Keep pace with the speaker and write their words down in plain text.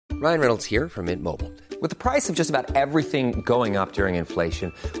Ryan Reynolds here from Mint Mobile. With the price of just about everything going up during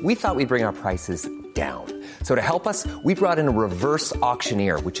inflation, we thought we'd bring our prices down. So to help us, we brought in a reverse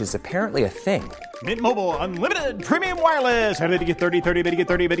auctioneer, which is apparently a thing. Mint Mobile Unlimited Premium Wireless. How to get 30, 30, bit to get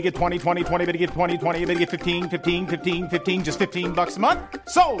 30, bit to get 20, 20, 20, bit to get 20, 20, bit to get 15, 15, 15, 15, just $15 a month?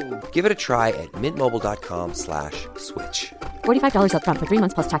 Sold! Give it a try at mintmobile.com/switch. $45 up front for 3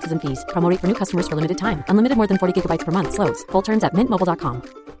 months plus taxes and fees. Promo rate for new customers for limited time. Unlimited more than 40 gigabytes per month. Slows full terms at mintmobile.com.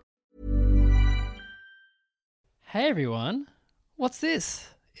 Hey everyone, what's this?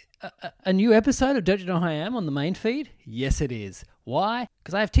 A new episode of Don't You Know Who I Am on the main feed? Yes it is. Why?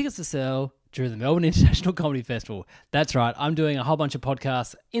 Because I have tickets to sell during the Melbourne International Comedy Festival. That's right, I'm doing a whole bunch of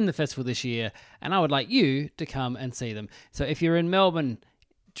podcasts in the festival this year, and I would like you to come and see them. So if you're in Melbourne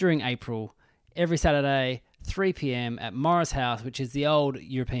during April, every Saturday, 3 p.m. at Morris House, which is the old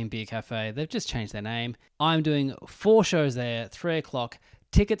European Beer Cafe. They've just changed their name. I'm doing 4 shows there, 3 o'clock.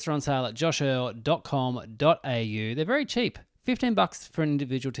 Tickets are on sale at joshearl.com.au. They're very cheap. $15 for an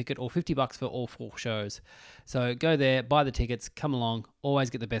individual ticket or $50 for all 4 shows. So go there, buy the tickets, come along. Always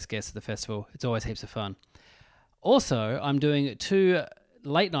get the best guests at the festival. It's always heaps of fun. Also, I'm doing 2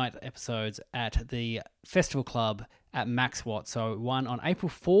 late night episodes at the Festival Club at Max Watt. So one on April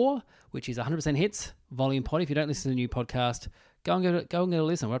 4, which is 100% Hits, Volume Pod. If you don't listen to the new podcast, go and get a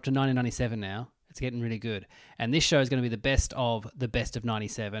listen. We're up to 1997 now. It's getting really good. And this show is going to be the best of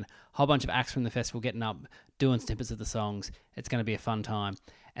 97. Whole bunch of acts from the festival getting up, doing snippets of the songs. It's going to be a fun time.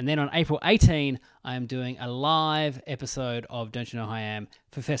 And then on April 18, I am doing a live episode of Don't You Know Who I Am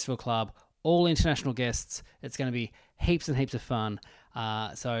for Festival Club. All international guests. It's going to be heaps and heaps of fun.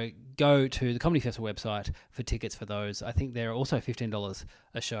 So go to the Comedy Festival website for tickets for those. I think they're also $15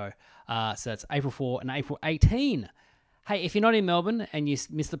 a show. So that's April 4 and April 18. Hey, if you're not in Melbourne and you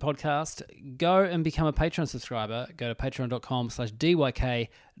missed the podcast, go and become a Patreon subscriber. Go to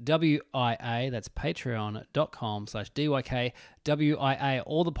patreon.com/DYKWIA. That's patreon.com/DYKWIA.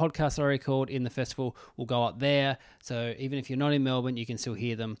 All the podcasts I record in the festival will go up there. So even if you're not in Melbourne, you can still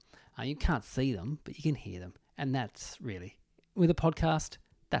hear them. You can't see them, but you can hear them. And that's really, with a podcast,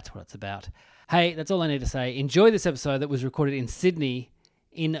 that's what it's about. Hey, that's all I need to say. Enjoy this episode that was recorded in Sydney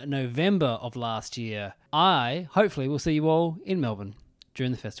in November of last year. I hopefully will see you all in Melbourne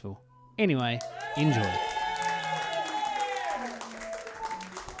during the festival. Anyway, enjoy.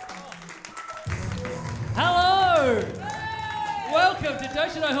 Hello! Welcome to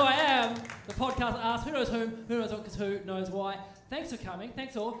Don't You Know Who I Am, the podcast that asks who knows whom, who knows what, because who knows why. Thanks for coming.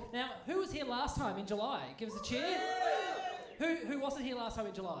 Thanks all. Now, who was here last time in July? Give us a cheer. Who wasn't here last time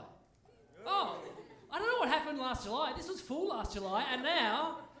in July? Oh, I don't know what happened last July. This was full last July, and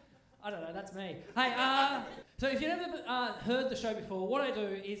now, I don't know, that's me. Hey, so if you've never heard the show before, what I do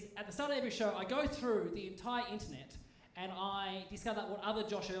is, at the start of every show, I go through the entire internet and I discover what other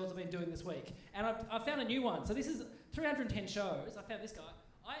Josh Earls have been doing this week. And I found a new one. So this is 310 shows. I found this guy.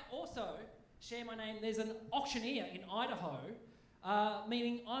 I also share my name. There's an auctioneer in Idaho,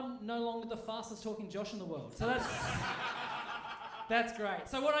 meaning I'm no longer the fastest talking Josh in the world. So that's... That's great.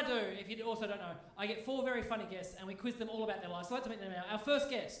 So what I do, if you also don't know, I get 4 very funny guests and we quiz them all about their lives. So let's meet them now. Our first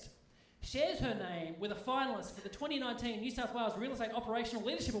guest shares her name with a finalist for the 2019 New South Wales Real Estate Operational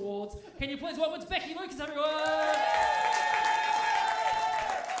Leadership Awards. Can you please welcome Becky Lucas, everyone?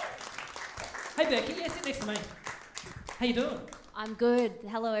 Hey Becky, yeah, sit next to me. How you doing? I'm good.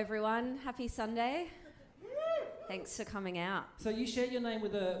 Hello everyone. Happy Sunday. Thanks for coming out. So you share your name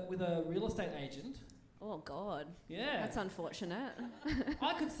with a real estate agent. Oh, God. Yeah. That's unfortunate.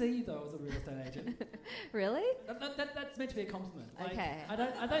 I could see you, though, as a real estate agent. Really? That's meant to be a compliment. Like, okay. I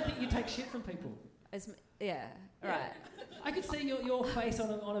don't think you take shit from people. Yeah, right. I could see your face on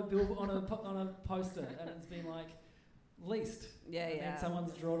a poster, and it's been like, leased. Yeah. And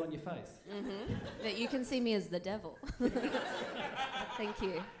someone's drawn on your face. Mm-hmm. That you can see me as the devil. Thank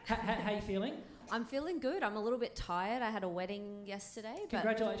you. How you feeling? I'm feeling good. I'm a little bit tired. I had a wedding yesterday.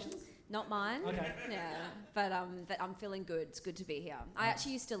 Congratulations. Not mine. Okay. Yeah, but I'm feeling good. It's good to be here. I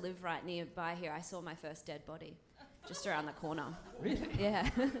actually used to live right nearby here. I saw my first dead body just around the corner. Really? Yeah.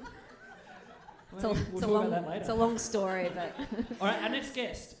 We'll talk about that later. It's a long story, but... All right, our next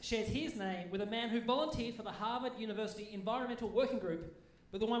guest shares his name with a man who volunteered for the Harvard University Environmental Working Group,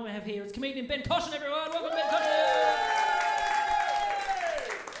 but the one we have here is comedian Ben Caution, everyone. Welcome, Ben Caution!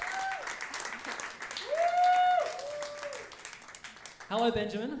 Hello,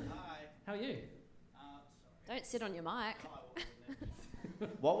 Benjamin. Hi. How are you? Don't sit on your mic.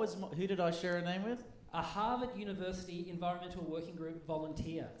 Who did I share a name with? A Harvard University Environmental Working Group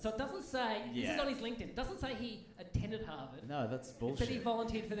volunteer. So it doesn't say, this is on his LinkedIn, it doesn't say he attended Harvard. No, that's bullshit. It said he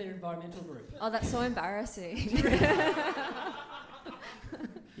volunteered for their environmental group. Oh, that's so embarrassing.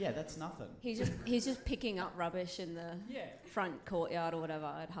 Yeah, that's nothing. He's just picking up rubbish in the front courtyard or whatever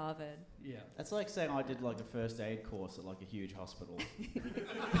at Harvard. Yeah. That's like saying I did like a first aid course at like a huge hospital.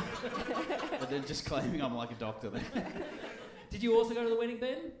 But then just claiming I'm like a doctor then. Did you also go to the wedding,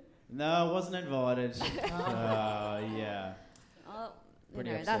 Ben? No, I wasn't invited. Yeah. Oh, Pretty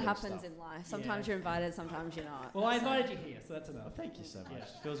that upsetting happens stuff. in life. Sometimes you're invited, sometimes you're not. Well, I invited you here, so that's enough. Thank you so much. Yeah.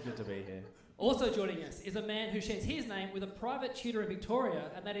 Feels good to be here. Also joining us is a man who shares his name with a private tutor in Victoria,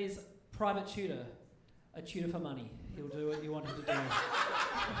 and that is Private Tutor. A tutor for money. He'll do what you want him to do.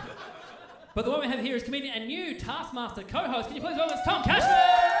 But the one we have here is comedian and new Taskmaster co-host. Can you please welcome us, Tom Cashman?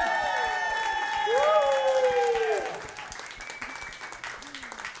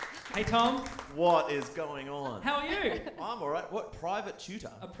 Hey, Tom. What is going on? How are you? I'm all right. What, private tutor?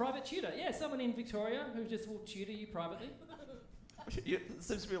 A private tutor. Yeah, someone in Victoria who just will tutor you privately. There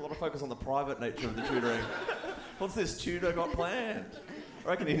seems to be a lot of focus on the private nature of the tutoring. What's this tutor got planned? I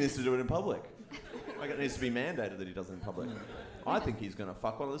reckon he needs to do it in public. I reckon it needs to be mandated that he does it in public. I think he's going to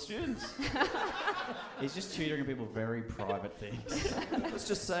fuck one of the students. He's just tutoring people very private things. Let's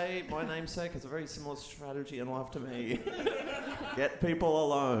just say my namesake has a very similar strategy in life to me. Get people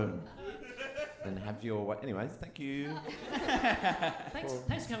alone. And have your way. Anyways, thank you. Thanks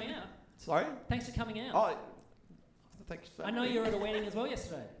for coming out. Sorry? Thanks for coming out. Oh, thanks for I know you were at a wedding as well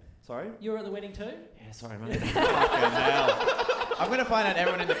yesterday. Sorry? You were at the wedding too? Yeah, sorry, mate. Fucking hell. I'm going to find out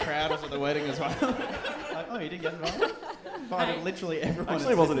everyone in the crowd was at the wedding as well. Like, oh, you didn't get invited? Find literally everyone.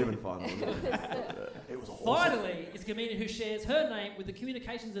 Actually, it wasn't even fun. It was awesome. Finally, is a comedian who shares her name with the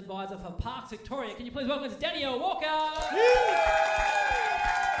communications advisor for Parks Victoria. Can you please welcome us, Danielle Walker?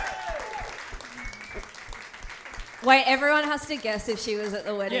 Wait, everyone has to guess if she was at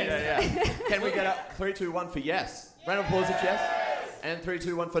the wedding. Yeah. Can we get up 3, 2, 1 for yes? Round of applause if yes. And 3,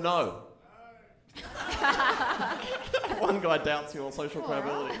 2, 1 for no. One guy doubts your social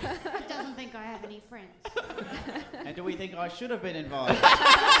credibility. Doesn't think I have any friends. And do we think I should have been invited?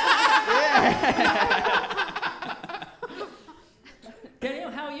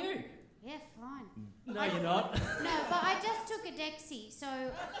 Danielle, how are you? Yeah, fine. No, you're not. No, but I just took a Dexy, so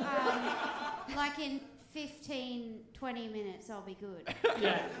like in 15, 20 minutes I'll be good.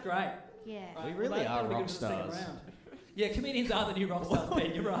 Yeah, great. Yeah. We really are that'll be rock good for the second stars. round. Yeah, comedians are the new rock stars,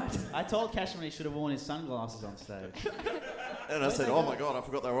 Ben, you're right. I told Cashman he should have worn his sunglasses on stage. And I said, oh my God, I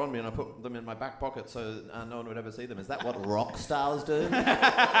forgot they were on me, and I put them in my back pocket so no one would ever see them. Is that what rock stars do?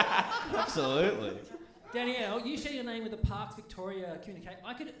 Absolutely. Danielle, you share your name with the Parks Victoria Communicate.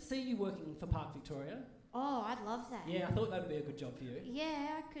 I could see you working for Park Victoria. Oh, I'd love that. Yeah, I thought that would be a good job for you.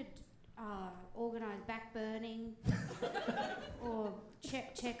 Yeah, I could organise back burning or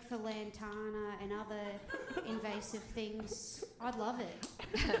check for lantana and other invasive things. I'd love it.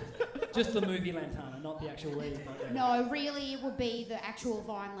 Just the movie Lantana, not the actual weed. No, really it would be the actual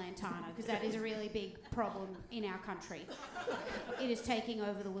vine lantana because that is a really big problem in our country. It is taking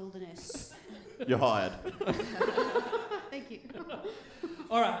over the wilderness. You're hired. Thank you.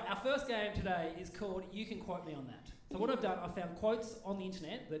 All right, our first game today is called You Can Quote Me on That. So what I've done, I found quotes on the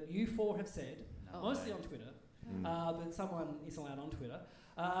internet that you four have said, mostly on Twitter, but someone is allowed on Twitter.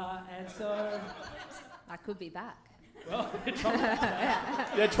 And so... I could be back. Well, Trump's back today.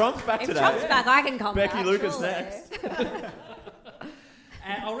 Yeah, Trump's back If today. Trump's back, I can come Becky back. Lucas surely. next.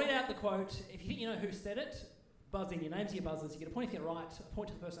 And I'll read out the quote. If you think you know who said it, buzz in your names, your buzzers. You get a point if you're right, a point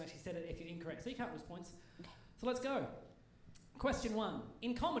to the person who actually said it if you're incorrect. So you can't lose points. So let's go. Question 1.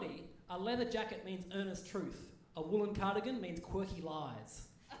 In comedy, a leather jacket means earnest truth. A woolen cardigan means quirky lies.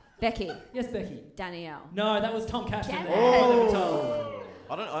 Becky. Yes, Becky. Danielle. No, that was Tom Cashman. Damn there. it. Oh.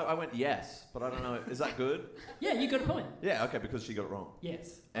 I don't know. I went yes, but I don't know. Is that good? Yeah, you got a point. Yeah, okay, because she got it wrong.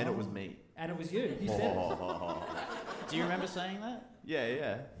 Yes. And it was me. And it was you. You said it. Do you remember saying that?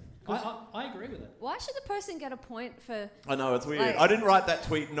 Yeah. I agree with it. Why should the person get a point for... I know, it's weird. Like- I didn't write that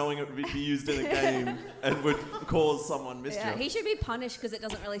tweet knowing it would be used in a game and would cause someone mischief. Yeah, he should be punished because it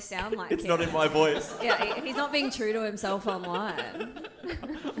doesn't really sound like It's him. not in my voice. Yeah, he's not being true to himself online.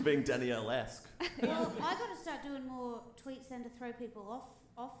 Being Danielle-esque. Well, I got to start doing more tweets then to throw people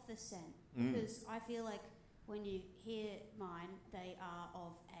off the scent because I feel like when you hear mine, they are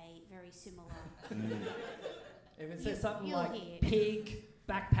of a very similar. If it says something you'll like hear. pig,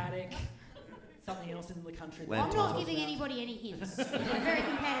 back paddock, something else in the country. Land I'm not giving anybody any hints. I'm very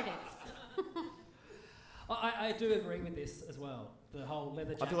competitive. I do agree with this as well. The whole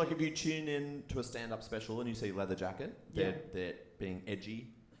leather jacket. I feel like if you tune in to a stand-up special and you see leather jacket, they're being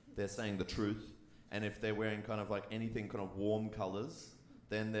edgy, they're saying the truth, and if they're wearing kind of like anything kind of warm colours,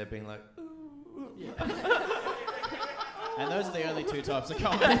 then they're being like, ooh. Yeah. And those are the only two types of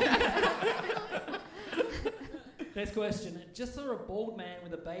comedy. Next question. Just saw a bald man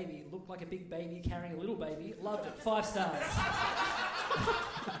with a baby. Looked like a big baby carrying a little baby. Loved it. 5 stars.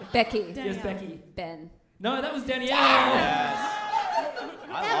 Becky. Yes, Becky. Ben. No, that was Danielle.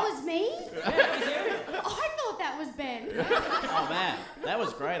 That was me? Yeah, he's Ariel. I thought that was Ben. Oh man, that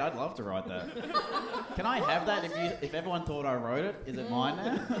was great. I'd love to write that. Can I have that if everyone thought I wrote it? Is it mine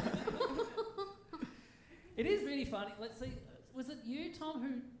now? It is really funny. Let's see. Was it you, Tom,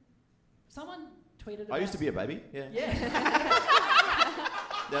 who... Someone tweeted about... I used to be a baby. Yeah. Yeah. Yeah,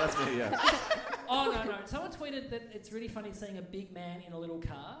 that's me. Yeah. Oh, no. Someone tweeted that it's really funny seeing a big man in a little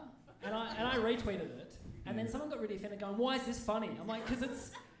car. And I retweeted it. And then someone got really offended going, why is this funny? I'm like,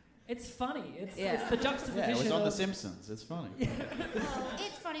 because it's funny. It's the juxtaposition. Yeah, it was on of The Simpsons. It's funny. Well,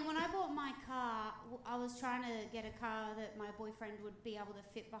 it's funny. When I bought my car, I was trying to get a car that my boyfriend would be able to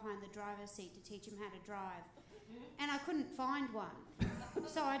fit behind the driver's seat to teach him how to drive. And I couldn't find one.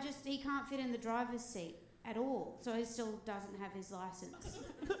 So he can't fit in the driver's seat at all. So he still doesn't have his license.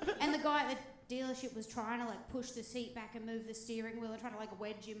 And the guy at the dealership was trying to push the seat back and move the steering wheel and trying to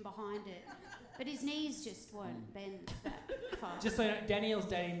wedge him behind it. But his knees just won't bend that far. Just so you know, Danielle's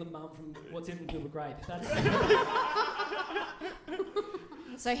dating the mum from What's in Good with Grape. That's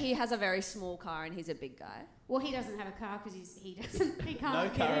So he has a very small car and he's a big guy. Well, he doesn't have a car because he can't No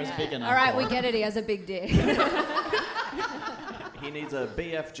get car in is it. big enough. All right, for we him. get it. He has a big dick. He needs a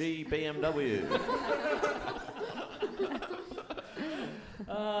BFG BMW.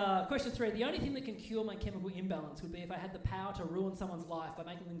 Question 3. The only thing that can cure my chemical imbalance would be if I had the power to ruin someone's life by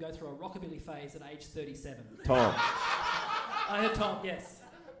making them go through a rockabilly phase at age 37. Tom. I heard Tom, yes.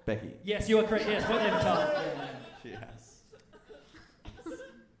 Becky. Yes, you are correct. Yes, whatever, Tom. Yeah. She has.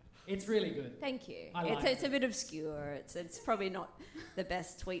 It's really good. Thank you. I like It's a bit obscure. It's probably not the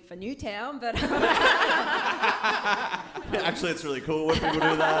best tweet for Newtown, but Actually, it's really cool when people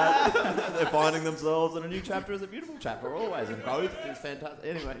do that. They're finding themselves, and a new chapter is a beautiful chapter always, and growth is fantastic.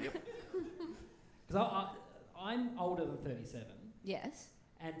 Anyway, yep. Because I'm older than 37, yes.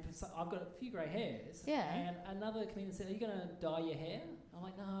 and so I've got a few grey hairs. Yeah. And another comedian said, "Are you going to dye your hair?" I'm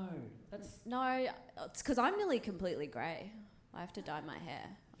like, "No, that's." No, it's because I'm nearly completely grey. I have to dye my hair.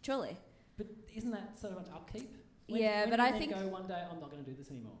 Truly. But isn't that so much upkeep? Yeah, when but you I then think- go one day, I'm not going to do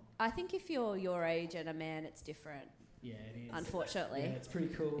this anymore. I think if you're your age and a man, it's different, Yeah, it is. unfortunately. Yeah, it's pretty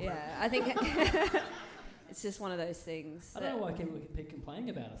cool. Yeah, I think it's just one of those things. I don't know why people keep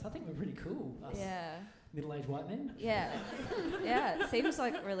complaining about us. I think we're pretty cool. Us Yeah. middle-aged white men. Yeah. Yeah, it seems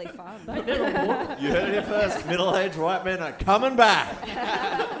like really fun. They're on board. You heard it here first. Middle-aged white men are coming back.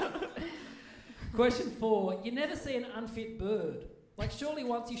 Question 4. You never see an unfit bird. Surely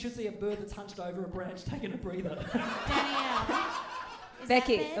once you should see a bird that's hunched over a branch taking a breather. Danielle. Is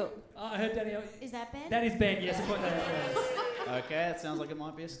Becky. That Ben? I heard Danielle. Is that Ben? That is Ben, yes. I point that out, yes. Okay, it sounds like it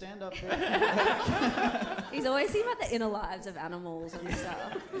might be a stand-up bit. He's always thinking about the inner lives of animals and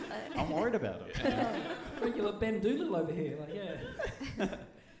stuff. I'm worried about it. Regular Ben Doolittle over here.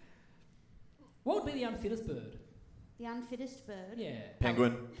 What would be the unfittest bird? The unfittest bird. Yeah.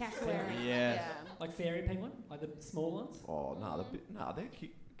 Penguin. Cassowary. Yeah. Like fairy penguin? Like the small ones? Oh, no, they're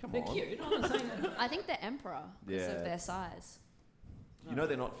cute. Come They're on. cute. I'm not saying that. I think the emperor because Yeah. of their size. You know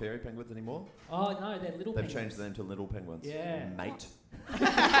they're not fairy penguins anymore? Oh, no, they're little They've penguins. changed them to little penguins. Yeah. Mate.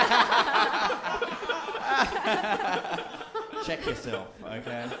 Check yourself,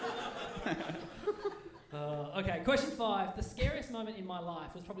 okay? Okay, question 5. The scariest moment in my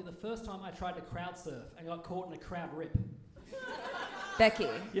life was probably the first time I tried to crowd surf and got caught in a crowd rip. Becky.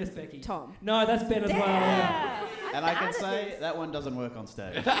 Yes, Becky. Tom. No, that's Ben as well. Yeah. And I can say that one doesn't work on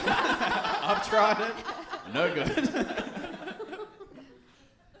stage. I've tried it. No good.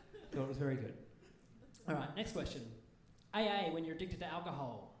 Thought it was very good. All right, next question. AA when you're addicted to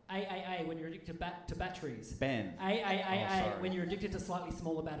alcohol. AAA when you're addicted to batteries. Ben. AAAA sorry. when you're addicted to slightly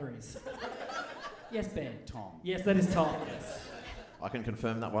smaller batteries. Yes, Ben. Tom. Yes, that is Tom. Yes. I can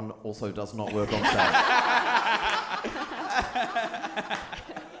confirm that one also does not work on stage.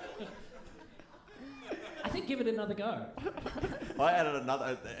 I think give it another go. I added another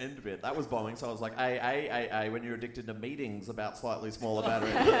at the end bit. That was bombing, so I was like, AA when you're addicted to meetings about slightly smaller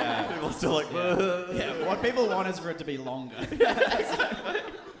batteries. People are still like, Yeah, what people want is for it to be longer.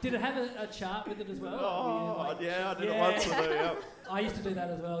 Did it have a chart with it as well? oh, yeah, I did it once with it, yep. I used to do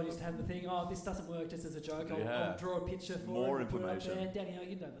that as well. I used to have the thing, this doesn't work, just as a joke. I'll draw a picture for More it. Put it up information. there. Danielle,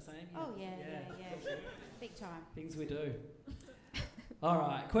 you know the same. Oh, yeah. Big time. Things we do. All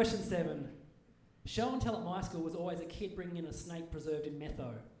right, question 7. Show and tell at my school was always a kid bringing in a snake preserved in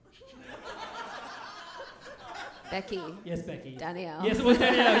metho. Becky. Yes, Becky. Danielle. Yes, it was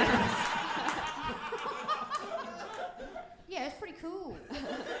Danielle. Yeah, it's pretty cool.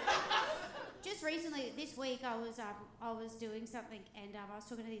 Just just recently, this week, I was doing something and I was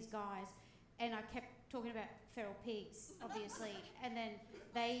talking to these guys and I kept talking about feral pigs, obviously, and then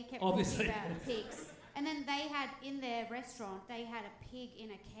they kept talking about pigs. And then they had, in their restaurant, they had a pig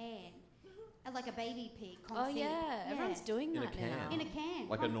in a can. Like a baby pig. Oh, yeah. Everyone's doing that now. In a can.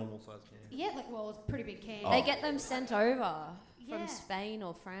 Like a normal sized can. Yeah, well, it's a pretty big can. They get them sent over Yeah. from Spain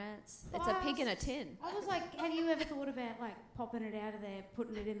or France. Well, It's a pig in a tin. I was like, have you ever thought about like popping it out of there,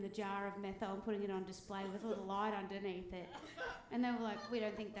 putting it in the jar of methyl and putting it on display with a little light underneath it? And they were like, we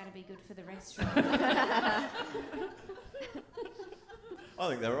don't think that'd be good for the restaurant. I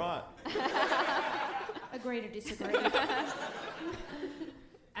think they're right. Agree to disagree.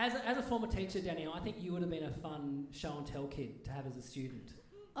 As a former teacher, Danielle, I think you would have been a fun show and tell kid to have as a student.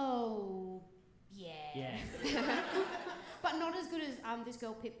 Oh, yeah. Yeah. But not as good as this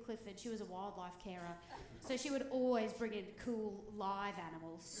girl, Pip Clifford. She was a wildlife carer. So she would always bring in cool live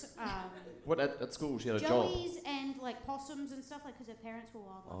animals. What, at school she had a job? Joeys and like possums and stuff, like because her parents were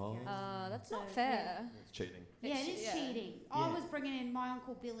wildlife carers. That's So, not fair. It's cheating. Yeah, it is Yeah. cheating. I was bringing in my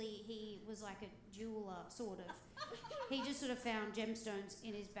Uncle Billy. He was like a jeweler, sort of. He just sort of found gemstones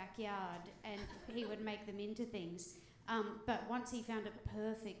in his backyard and he would make them into things. But once he found it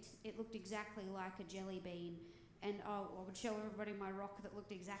perfect, it looked exactly like a jelly bean. And I would show everybody my rock that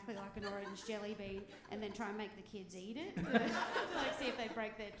looked exactly like an orange jelly bean and then try and make the kids eat it. Like see if they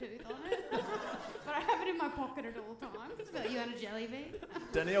break their tooth on it. But I have it in my pocket at all times. But you want a jelly bean?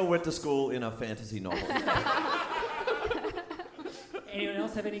 Danielle went to school in a fantasy novel. Anyone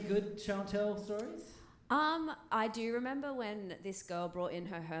else have any good show and tell stories? I do remember when this girl brought in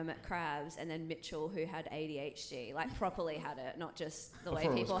her hermit crabs and then Mitchell, who had ADHD, like properly had it, not just the way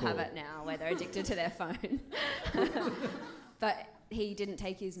people have it now where they're addicted to their phone. But he didn't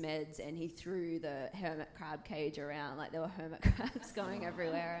take his meds and he threw the hermit crab cage around like there were hermit crabs going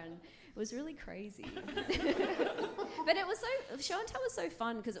everywhere and it was really crazy. But it was show and tell was so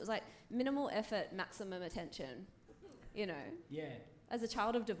fun because it was like minimal effort, maximum attention, you know. Yeah. As a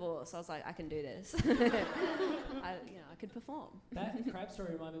child of divorce, I was like, I can do this. I could perform. That crab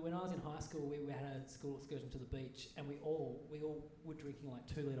story reminded me when I was in high school. We had a school excursion to the beach, and we all were drinking like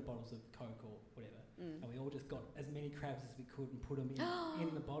 2-litre bottles of Coke or whatever, and we all just got as many crabs as we could and put them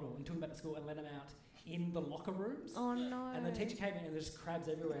in the bottle and took them back to school and let them out in the locker rooms. Oh no! And the teacher came in and there's crabs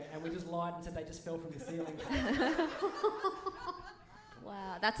everywhere, and we just lied and said they just fell from the ceiling.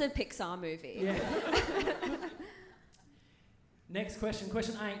 Wow, that's a Pixar movie. Yeah. Next question,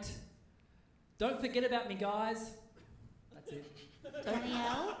 question 8. Don't forget about me, guys. That's it.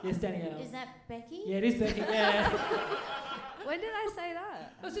 Danielle? Yes, Danielle. Is that Becky? Yeah, it is Becky. Yeah. When did I say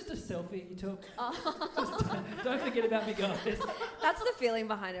that? It was just a selfie you took. Don't forget about me, guys. That's the feeling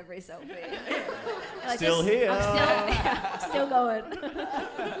behind every selfie. Like Still here. Still going.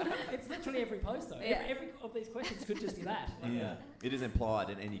 It's literally every post, though. Yeah. Every of these questions could just be that. Yeah. It is implied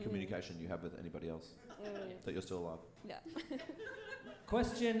in any communication you have with anybody else that you're still alive. Yeah.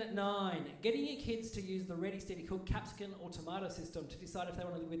 Question 9. Getting your kids to use the Ready Steady Cook capsicum or tomato system to decide if they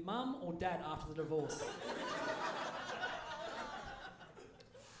want to live with mum or dad after the divorce.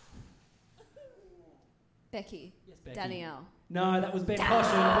 Becky. Yes, Becky. Danielle. No, that was Ben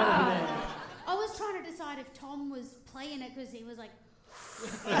Caution. Point over there. I was trying to decide if Tom was playing it because he was like...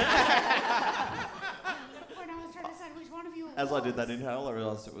 when I was trying to decide which one of you it As was. I did that inhale, I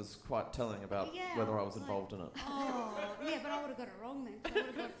realised it was quite telling about Yeah, whether I was like, involved in it. Oh, yeah, but I would have got it wrong then. 'Cause I would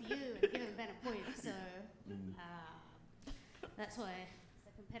have gone for you and given Ben a point. So that's why it's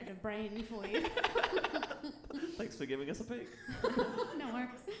a competitive brain for you. Thanks for giving us a peek. No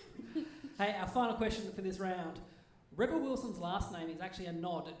worries. Hey, our final question for this round. Rebel Wilson's last name is actually a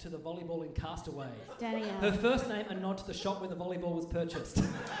nod to the volleyball in Castaway. Danielle. Her first name a nod to the shop where the volleyball was purchased.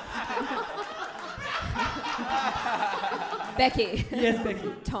 Becky. Yes,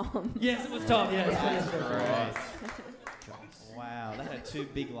 Becky. Tom. Yes, it was Tom. Yes. Wow, that had 2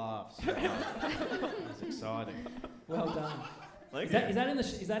 big laughs. That's exciting. Well done. Thank Is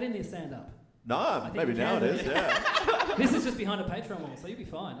that in the stand-up? No, think maybe you now can it do is, it. yeah. This is just behind a Patreon wall, so you'll be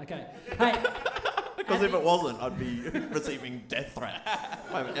fine. Okay. Hey. Because if it wasn't, I'd be receiving death threats.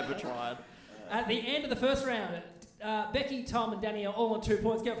 I haven't ever tried. At the end of the first round, Becky, Tom, and Danny are all on 2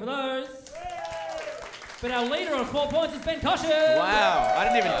 points. Go for those. But our leader on 4 points is Ben Caution. Wow, I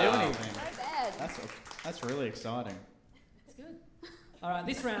didn't even do anything. So bad. That's really exciting. It's good. All right,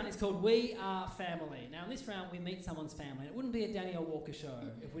 this round is called We Are Family. Now, in this round, we meet someone's family. It wouldn't be a Danielle Walker show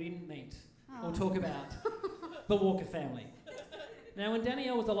if we didn't meet or talk about the Walker family. Now, when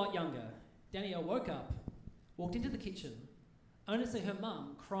Danielle was a lot younger, Danielle woke up, walked into the kitchen, only to see her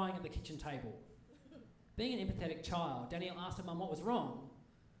mum crying at the kitchen table. Being an empathetic child, Danielle asked her mum what was wrong.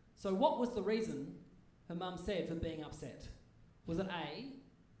 So what was the reason her mum said for being upset? Was it A,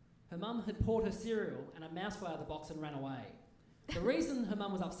 her mum had poured her cereal and a mouse flew out of the box and ran away? The reason her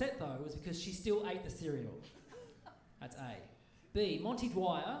mum was upset, though, was because she still ate the cereal. That's A. B, Monty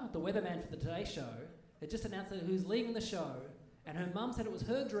Dwyer, the weatherman for the Today Show, had just announced that he was leaving the show, and her mum said it was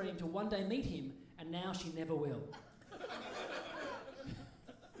her dream to one day meet him, and now she never will.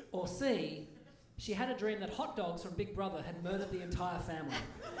 Or C, she had a dream that hot dogs from Big Brother had murdered the entire family.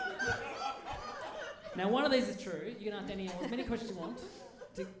 Now, one of these is true. You can ask Danielle as many questions you want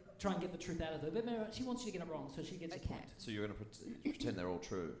to try and get the truth out of her, but she wants you to get it wrong, so she gets your point. So you're going to pretend they're all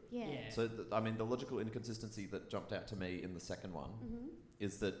true. Yeah. So, the logical inconsistency that jumped out to me in the second one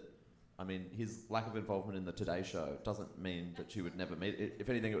is that, his lack of involvement in the Today Show doesn't mean that she would never meet. If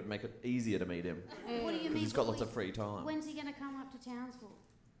anything, it would make it easier to meet him. What do you mean? He's got lots of free time. When's he going to come up to Townsville?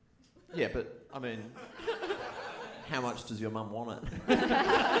 Yeah, but, how much does your mum want it?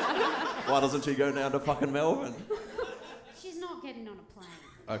 Why doesn't she go down to fucking Melbourne? She's not getting on a plane.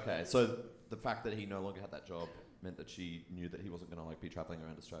 Okay, so the fact that he no longer had that job meant that she knew that he wasn't going to be travelling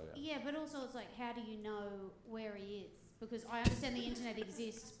around Australia. Yeah, but also it's like, how do you know where he is? Because I understand the internet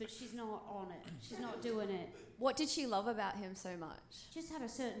exists, but she's not on it. She's not doing it. What did she love about him so much? Just had a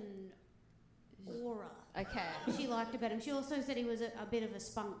certain aura. Okay. She liked about him. She also said he was a bit of a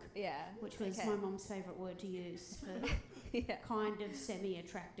spunk. Yeah. Which was my mum's favourite word to use for kind of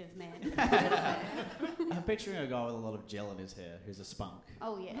semi-attractive man. I'm picturing a guy with a lot of gel in his hair who's a spunk.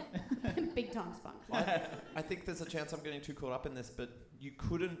 Oh, yeah. Big time spunk. I think there's a chance I'm getting too caught up in this, but you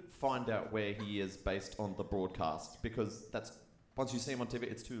couldn't find out where he is based on the broadcast because that's... Once you see him on TV,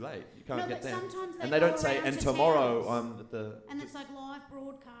 it's too late. You can't get there. Sometimes and they don't go say, around and to tomorrow towns. on the... And it's like live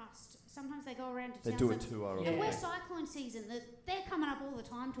broadcast. Sometimes they go around to They towns. do it too early. And we're cyclone season. They're coming up all the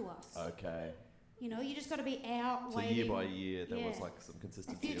time to us. Okay. You know, you just got to be out So waiting. year by year, there was Yeah. like some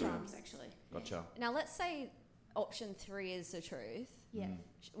consistency. A few times, actually. Gotcha. Now, let's say option 3 is the truth. Yeah.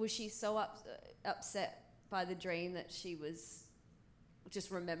 Was she so upset by the dream that she was just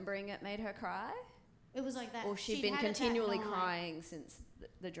remembering it made her cry? It was like that. Or she'd been had it that continually night. crying since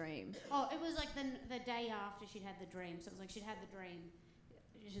the dream? Oh, it was like the day after she'd had the dream. So it was like she'd had the dream.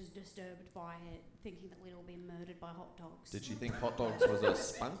 She was disturbed by it, thinking that we'd all been murdered by hot dogs. Did she think hot dogs was a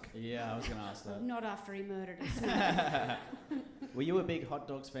spunk? Yeah, I was going to ask that. Not after he murdered us. Were you a big hot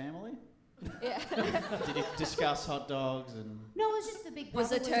dogs family? Yeah. Did you discuss hot dogs and... No, it was just the big Was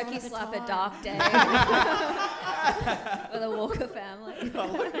brother the on turkey at the slap a time. dark day for the Walker family? I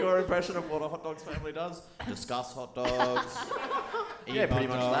like your impression of what a hot dogs family does. Discuss hot dogs. Yeah, pretty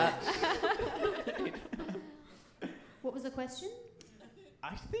much that. What was the question?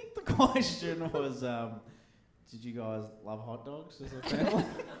 I think the question was, did you guys love hot dogs as a family?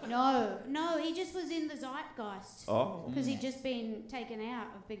 No, he just was in the zeitgeist. Oh. Because he'd just been taken out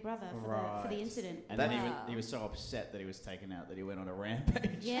of Big Brother for the incident. And then he was so upset that he was taken out that he went on a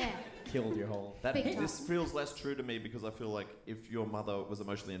rampage. Yeah. Killed your whole... Big time. This feels less true to me because I feel like if your mother was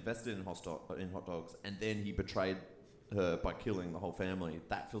emotionally invested in hot dogs and then he betrayed her by killing the whole family,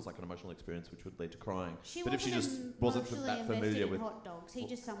 that feels like an emotional experience which would lead to crying. But if she just wasn't that familiar with hot dogs, he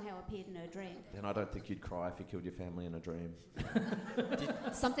just somehow appeared in her dream. then I don't think you'd cry if you killed your family in a dream.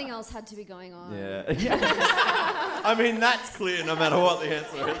 Something else had to be going on. Yeah. I mean, that's clear no matter what the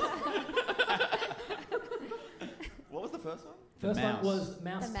answer is. What was the first one? First mouse. one was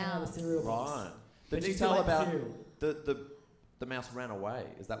mouse The came out of mouse. the cereal box. Right. But Did she you still tell ate about cereal. the mouse ran away?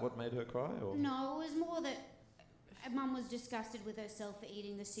 Is that what made her cry? Or? No, it was more that Mum was disgusted with herself for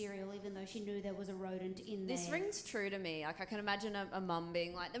eating the cereal, even though she knew there was a rodent in there. This rings true to me. Like, I can imagine a mum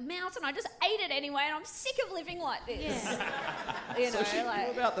being like, the mouse, and I just ate it anyway, and I'm sick of living like this. Yeah. You know, So she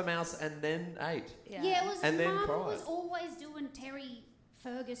like... knew about the mouse and then ate. Yeah, it was. And then Mum cried. was always doing Terry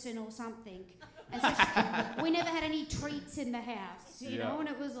Ferguson or something, and so we never had any treats in the house, you know. And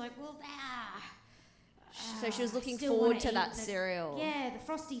it was like, well, So she was looking still forward wanna to eat that the- cereal. Yeah, the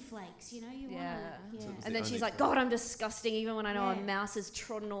Frosty Flakes, you know. You Yeah. want to. Yeah. And then the she's only like, cry. God, I'm disgusting. Even when I know a Yeah. mouse has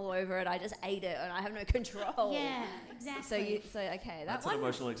trodden all over it, I just ate it and I have no control. Yeah, exactly. So okay, that That's one. an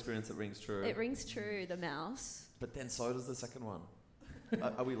emotional experience that rings true. It rings true, the mouse. But then so does the second one.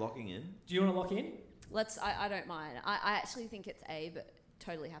 Are we locking in? Do you want to lock in? I don't mind. I actually think it's A, but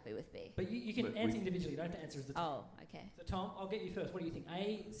totally happy with B. But you can But answer we- individually. You don't have to answer as the team. Oh, okay. So Tom, I'll get you first. What do you think?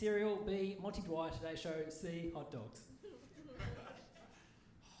 A, cereal. B, Monty Dwyer Today Show. C, hot dogs.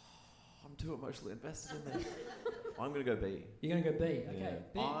 I'm too emotionally invested in this. I'm going to go B. You're going to go B. Okay.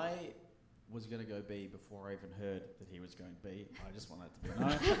 B. I was going to go B before I even heard that he was going B. I just want that to be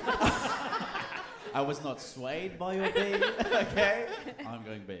known. I was not swayed by your B. Okay, I'm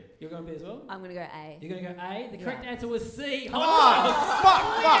going B. You're going B as well? I'm going to go A. You're going to go A? The correct answer was C. Fuck,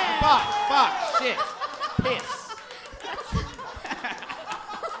 shit, piss.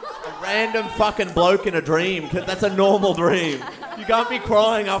 A random fucking bloke in a dream. That's a normal dream. You can't be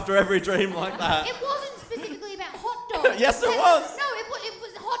crying after every dream like that. It wasn't specifically about hot dogs. Yes, it was. No, it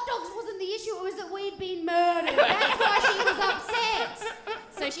was hot dogs wasn't the issue. It was that we'd been murdered. That's why she was upset.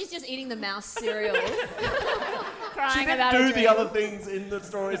 So she's just eating the mouse cereal. Crying She about didn't a do dream. the other things in the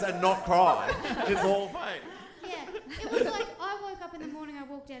stories and not cry. It's all fake. Yeah, it was like I woke up in the morning, I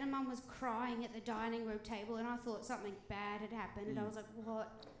walked out and Mum was crying at the dining room table and I thought something bad had happened and I was like,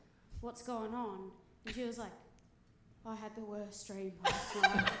 what's going on? And she was like, I had the worst dream last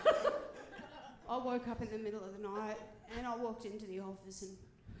night. I woke up in the middle of the night and I walked into the office and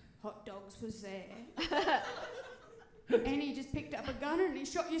Hot Dogs was there. And he just picked up a gun and he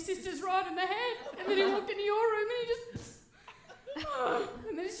shot your sisters right in the head. And then he walked into your room and he just...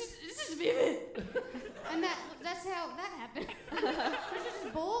 and then it's just vivid. And that's how that happened. She was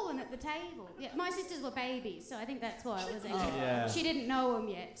just bawling at the table. Yeah, my sisters were babies, so I think that's why it was actually... Yeah. She didn't know him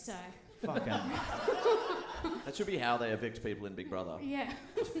yet, so... Fucking. That should be how they evict people in Big Brother. Yeah.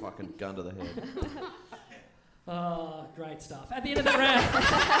 Just fucking gun to the head. Oh, great stuff. At the end of the round...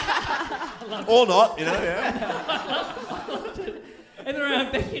 Or not, yeah. In the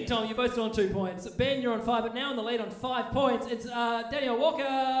round, Becky and Tom, you're both still on 2 points. Ben, you're on 5, but now in the lead on 5 points. It's Danielle Walker.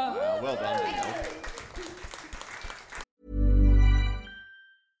 Well done, Danielle.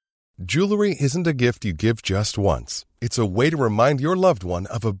 Jewelry isn't a gift you give just once. It's a way to remind your loved one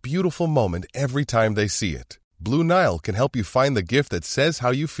of a beautiful moment every time they see it. Blue Nile can help you find the gift that says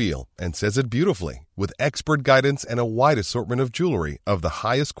how you feel and says it beautifully, with expert guidance and a wide assortment of jewelry of the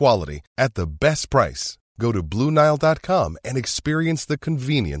highest quality at the best price. Go to BlueNile.com and experience the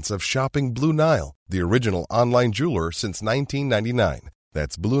convenience of shopping Blue Nile, the original online jeweler since 1999.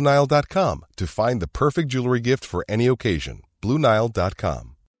 That's BlueNile.com to find the perfect jewelry gift for any occasion.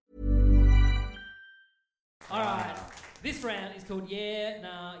 BlueNile.com. All right. This round is called Yeah,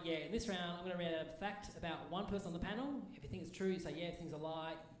 Nah, Yeah. In this round, I'm going to read a fact about one person on the panel. If you think it's true, you say yeah. If you think it's a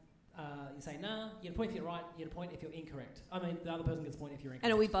lie, you say nah. You get a point if you're right. You get a point if you're incorrect. I mean, the other person gets a point if you're incorrect.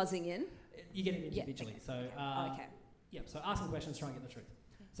 And are we buzzing in? You get it individually. Yeah, okay. So, okay. Yep. So asking questions, try and get the truth.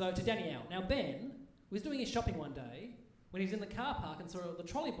 So to Danielle. Now Ben was doing his shopping one day when he was in the car park and saw the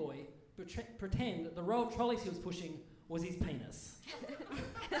trolley boy pretend that the row of trolleys he was pushing was his penis.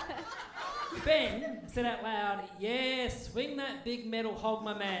 Ben said out loud, "Yeah, swing that big metal hog,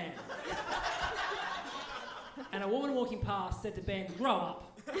 my man." And a woman walking past said to Ben, "Grow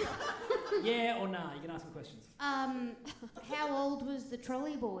up." Yeah or nah? You can ask some questions. How old was the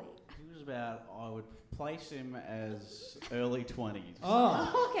trolley boy? He was about, I would place him as early 20s.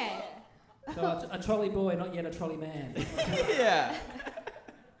 Oh. Okay. So a trolley boy, not yet a trolley man. Yeah.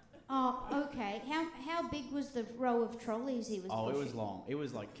 Oh, okay. How big was the row of trolleys he was pushing? Oh, it was long. It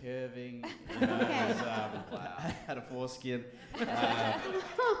was like curving. You know, Okay. It was, had a foreskin.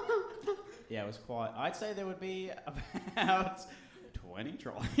 Yeah, it was quite... I'd say there would be about 20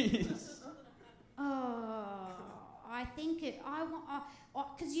 trolleys. Oh, I think it...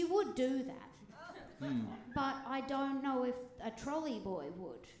 Because you would do that. But I don't know if a trolley boy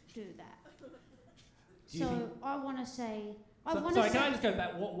would do that. So I want to say... Sorry, can I just go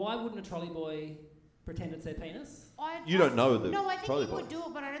back? Why wouldn't a trolley boy pretend it's their penis? You don't know the No, I think trolley he boy. would do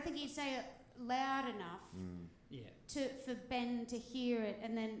it, but I don't think he'd say it loud enough Yeah. for Ben to hear it,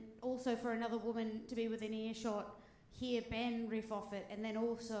 and then also for another woman to be within earshot, hear Ben riff off it, and then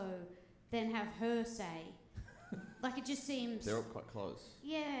also then have her say. Like, it just seems... They're all quite close.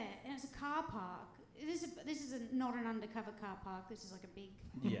 Yeah, and it's a car park. This is not an undercover car park. This is like a big...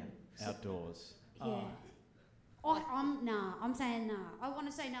 Yeah, outdoors. Yeah. I'm saying nah. I want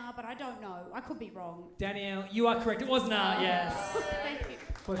to say nah, but I don't know. I could be wrong. Danielle, you are correct. It was nah, yes. Thank you.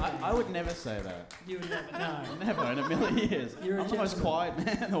 I would never say that. You would never, no. Never in a million years. You're a I'm the most gentleman. quiet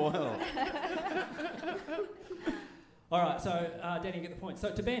man in the world. All right, so Danny, get the point.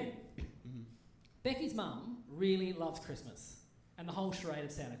 So to Ben, Becky's mum really loves Christmas and the whole charade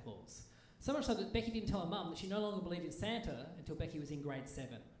of Santa Claus. So much so that Becky didn't tell her mum that she no longer believed in Santa until Becky was in grade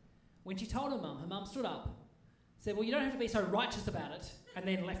 7. When she told her mum stood up, said, "Well, you don't have to be so righteous about it," and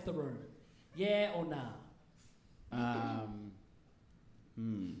then left the room. Yeah or nah?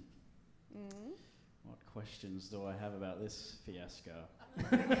 What questions do I have about this fiasco?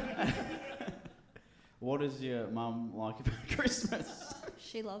 What does your mum like about Christmas?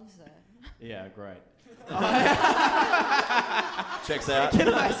 She loves it. Yeah, great. Checks out. Can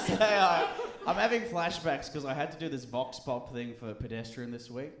I say I'm having flashbacks because I had to do this vox pop thing for Pedestrian this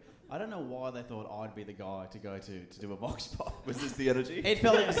week. I don't know why they thought I'd be the guy to go to do a vox pop. Was this the energy? It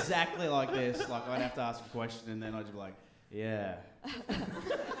felt exactly like this. Like I'd have to ask a question and then I'd just be like, yeah.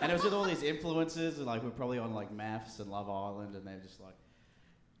 And it was with all these influencers and like we're probably on like Maths and Love Island and they're just like.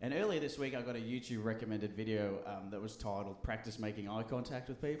 And earlier this week I got a YouTube recommended video that was titled "Practice Making Eye Contact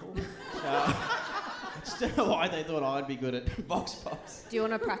with People." I just don't know why they thought I'd be good at vox pops. Do you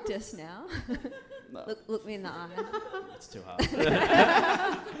want to practice now? No. Look me in the eye. It's too hard.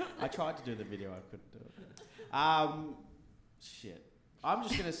 I tried to do the video, I couldn't do it. Shit. I'm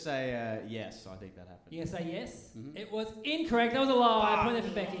just going to say yes, I think that happened. You gonna say yes? Mhm. It was incorrect. That was a lie. Point there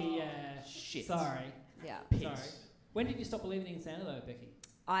for Becky. Shit. Sorry. Yeah. Sorry. When did you stop believing in Santa though, Becky?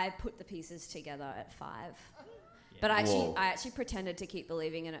 I put the pieces together at 5. Yeah. But I Whoa. actually pretended to keep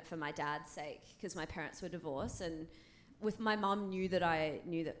believing in it for my dad's sake because my parents were divorced and with my mum knew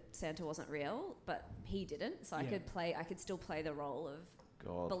that Santa wasn't real, but he didn't. So Yeah. I could still play the role of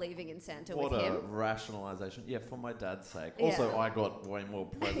God. believing in Santa What with a him. rationalisation. Yeah, for my dad's sake. Yeah. Also, I got way more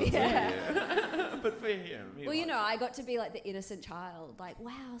presents Yeah. than you. But for him. Well, you know, I got to be like the innocent child, like,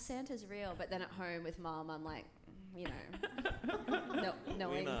 wow, Santa's real. But then at home with mum, I'm like, you know,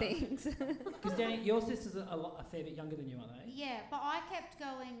 knowing know. things. Because Danny, your sister's a fair bit younger than you, aren't they? Yeah, but I kept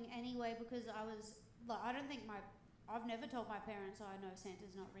going anyway because I was like, I've never told my parents I know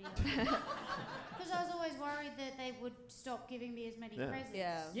Santa's not real. Because I was always worried that they would stop giving me as many Yeah. presents.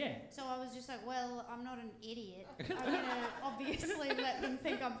 Yeah. Yeah. So I was just like, well, I'm not an idiot. I'm going to obviously let them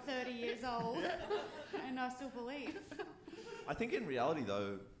think I'm 30 years old. And I still believe. I think in reality,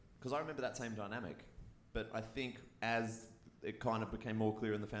 though, because I remember that same dynamic, but I think as it kind of became more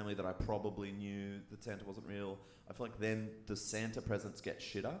clear in the family that I probably knew that Santa wasn't real, I feel like then the Santa presents get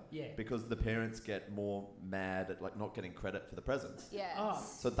shitter. Yeah. Because the parents get more mad at like not getting credit for the presents. Yes. Oh.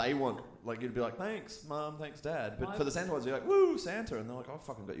 So they want, like, you'd be like, thanks, Mum, thanks, Dad. But I- for the Santa ones, you're like, woo, Santa. And they're like, I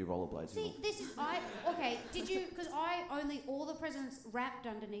fucking got you rollerblades. See, because all the presents wrapped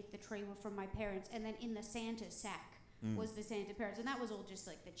underneath the tree were from my parents, and then in the Santa sack was the Santa parents, and that was all just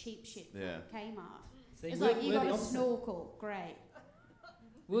like the cheap shit from Yeah. Kmart. See, It's we're- like, you we're got the a opposite. snorkel, great.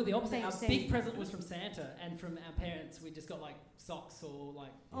 We were the opposite. Thanks, Our Sam. big present was from Santa, and from our parents, we just got like socks or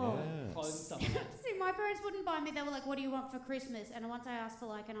like clothes and stuff like that. See, my parents wouldn't buy me. They were like, "What do you want for Christmas?" And once I asked for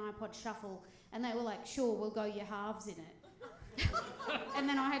like an iPod Shuffle, and they were like, "Sure, we'll go your halves in it." And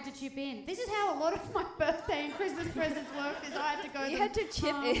then I had to chip in. This is how a lot of my birthday and Christmas presents worked. Is I had to go. You the had to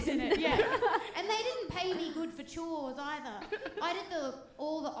chip halves in. it. Yeah. And they didn't pay me good for chores either. I did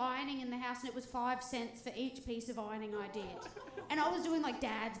all the ironing in the house, and it was 5 cents for each piece of ironing I did. And I was doing like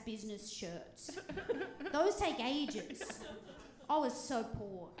Dad's business shirts. Those take ages. I was so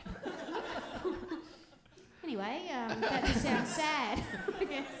poor. Anyway, that just sounds sad, I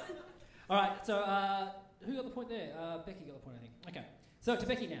guess. All right, so who got the point there? Becky got the point, I think. Okay, so to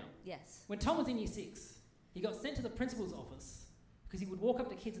Becky now. Yes. When Tom was in year 6, he got sent to the principal's office because he would walk up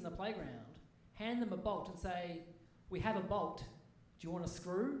to kids in the playground, hand them a bolt and say, "We have a bolt. Do you want a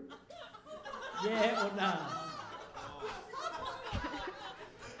screw?" Yeah or nah?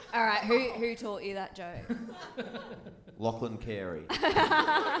 All right, who taught you that joke? Lachlan Carey.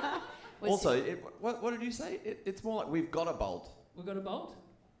 Was Also, what did you say? It's more like we've got a bolt. We've got a bolt.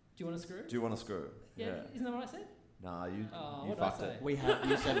 Do you want a screw? Do you want a screw? Yeah. Isn't that what I said? Nah, you Oh, you what did I fucked say? it.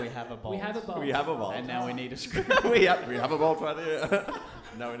 You said we have a bolt. We have a bolt. We have a bolt. And now we need a screw. we have a bolt right here.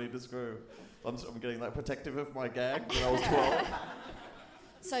 Now we need a screw. I'm getting like protective of my gag when I was 12.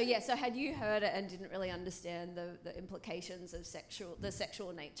 So had you heard it and didn't really understand the implications of the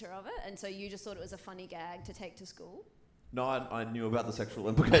sexual nature of it, and so you just thought it was a funny gag to take to school? No, I knew about the sexual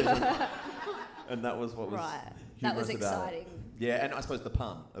implications. And that was what was Right. That was humorous about it. exciting. Yeah, and I suppose the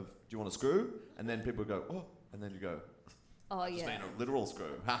pun of, do you want a screw? And then people go, oh, and then you go, Oh just yeah. mean a literal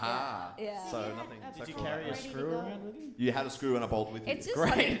screw. Ha ha. Yeah. So Yeah. nothing Did Did you sexual carry a about that. screw around with you? You had a screw and a bolt with you. It's just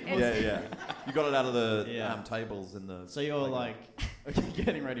Great. funny. Yeah. You got it out of the Yeah. tables in the... So you're like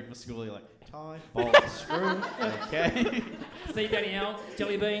getting ready for school. You're like tie, bolt, screw. Okay. See Danielle,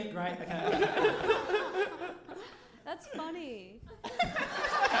 jelly bean, great. Okay. That's funny.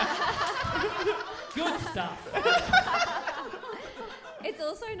 Good stuff. It's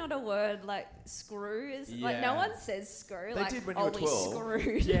also not a word like screw is like no Yeah. one says screw. They like did when you were we 12.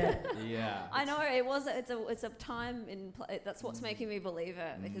 screwed. Yeah. Yeah. I know it's a time in that's what's making me believe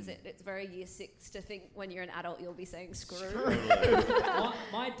it because it's very year 6 to think when you're an adult you'll be saying screw.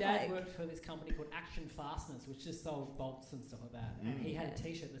 My dad Like- worked for this company called Action Fasteners, which just sold bolts and stuff like that. And he had a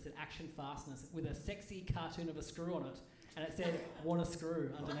T-shirt that said Action Fasteners with a sexy cartoon of a screw on it, and it said "Want a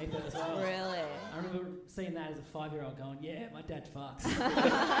screw" underneath it as well. Really? I remember seeing that as a 5-year-old, going, "Yeah, my dad fucks."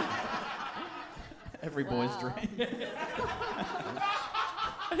 Every boy's Wow. dream.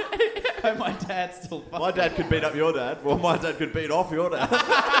 And my dad's still fucking. My dad could beat up your dad. Well, my dad could beat off your dad.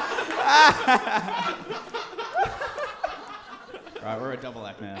 Right, we're a double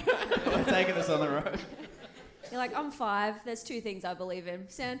act now. We're taking this on the road. You're like, I'm 5. There's 2 things I believe in: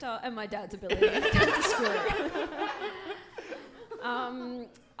 Santa and my dad's ability to screw.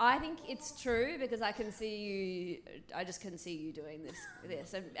 I think it's true because I can see you. I just can see you doing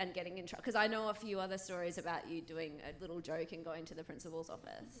this and getting in trouble. Because I know a few other stories about you doing a little joke and going to the principal's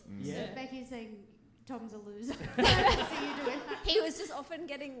office. So Becky's saying Tom's a loser. So you doing that? He was just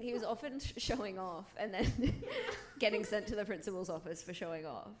often showing off and then getting sent to the principal's office for showing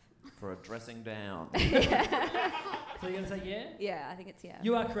off. For a dressing down. So you're going to say yeah? Yeah, I think it's yeah.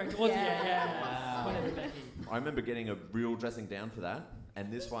 You are correct. It was yeah. Wow. Whatever, Becky. I remember getting a real dressing down for that,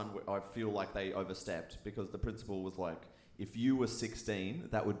 and this one I feel like they overstepped because the principal was like, if you were 16,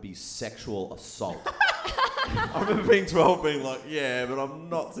 that would be sexual assault. I remember being 12 being like, yeah, but I'm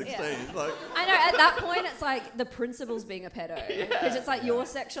not 16. Yeah. Like, I know, at that point it's like the principal's being a pedo. Because it's like you're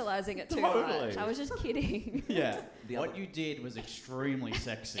sexualising it too much. I was just kidding. Yeah. What you did was extremely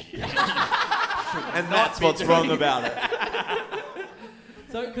sexy. and that's what's wrong about it.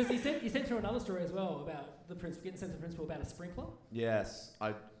 So, because you sent through another story as well about the principal, getting sent to the principal about a sprinkler. Yes,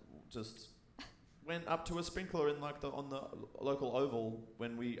 I just went up to a sprinkler in like on the local oval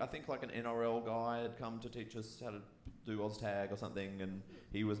when I think like an NRL guy had come to teach us how to do OzTag or something, and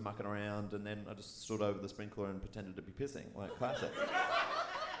he was mucking around, and then I just stood over the sprinkler and pretended to be pissing, like classic.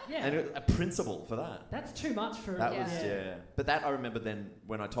 Yeah. And a principal for that. That's too much for... That was, yeah. But that I remember then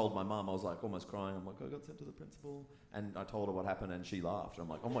when I told my mum, I was like almost crying. I'm like, I got sent to the principal. And I told her what happened and she laughed. I'm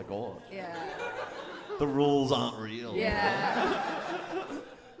like, oh my God. Yeah. The rules aren't real. Yeah.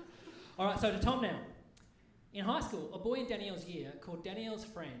 All right, so to Tom now. In high school, a boy in Danielle's year called Danielle's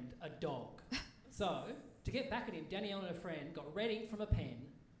friend a dog. So, to get back at him, Danielle and her friend got red ink from a pen,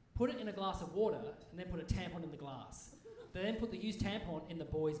 put it in a glass of water, and then put a tampon in the glass. They then put the used tampon in the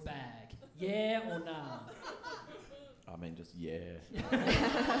boy's bag. Yeah or nah? I mean, just yeah.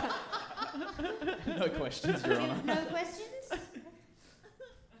 No questions, Your Honour. No questions?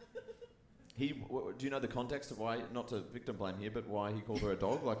 Do you know the context of why, not to victim blame here, but why he called her a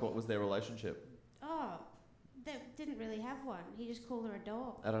dog? Like, what was their relationship? Oh, they didn't really have one. He just called her a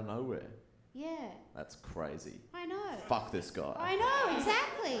dog. Out of nowhere. Yeah. That's crazy. I know. Fuck this guy. I know,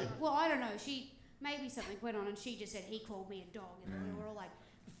 exactly. Well, I don't know. Maybe something went on and she just said he called me a dog, and then we were all like,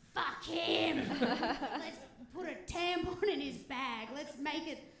 fuck him. Let's put a tampon in his bag. Let's make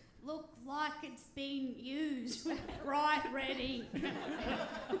it look like it's been used with bright red ink.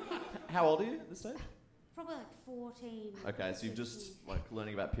 How old are you at this stage? Probably like 14. Okay, so you've just like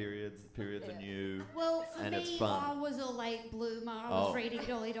learning about periods are new. Well, for and me, it's fun. I was a late bloomer. I was reading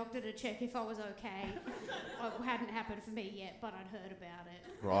Dolly Doctor to check if I was okay. It hadn't happened for me yet, but I'd heard about it.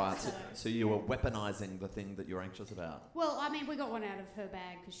 Right, so you were weaponising the thing that you're anxious about. Well, I mean, we got one out of her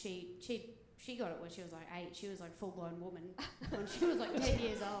bag because she got it when she was like 8. She was like full-blown woman when she was like 10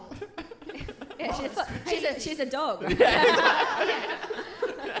 years old. Yeah, she's a dog.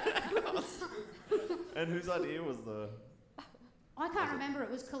 And whose idea was the... I can't remember. It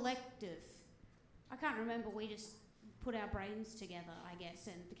was collective. I can't remember. We just put our brains together, I guess,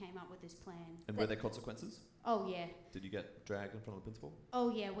 and came up with this plan. And were there consequences? Oh, yeah. Did you get dragged in front of the principal? Oh,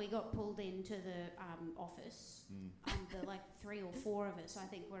 yeah. We got pulled into the office. The 3 or 4 of us, I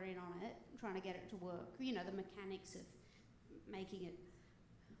think, were in on it, trying to get it to work. You know, the mechanics of making it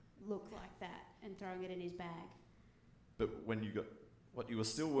look like that and throwing it in his bag. But when you got... What, you were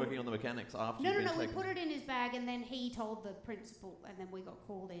still working on the mechanics after No, we put it in his bag and then he told the principal and then we got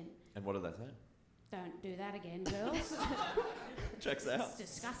called in. And what did they say? Don't do that again, girls. Checks out. It's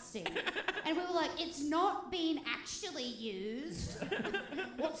disgusting. And we were like, it's not being actually used.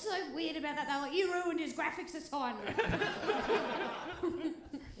 What's so weird about that? They were like, you ruined his graphics assignment.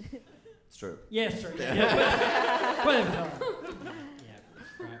 It's true. Yeah, it's true. Yeah. Whatever. Yeah,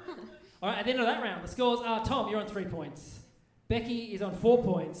 right. All right, at the end of that round, the scores are Tom, you're on 3 points. Becky is on 4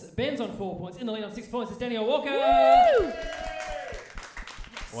 points. Ben's on 4 points. In the lead on 6 points is Danielle Walker. Woo!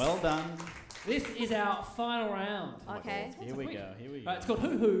 Well done. This is our final round. Okay. Here we go. Right, it's called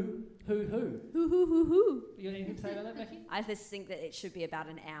Who. Who. You got anything to say about that, Becky? I just think that it should be about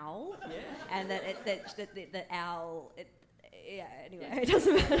an owl. Yeah. And that the owl... yeah, anyway, it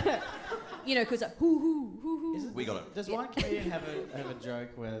doesn't matter. You know, because who. We got it. Does one comedian have a joke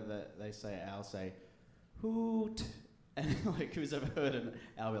where they say owl say hoot, and like who's ever heard an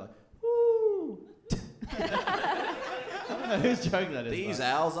owl be like whoo? I don't know whose joke that is. These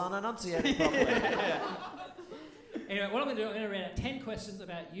owls aren't enunciating properly. Anyway, what I'm going to do, I'm going to read out 10 questions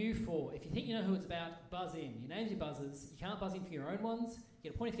about you four. If you think you know who it's about, buzz in. Your name's your buzzers. You can't buzz in for your own ones. You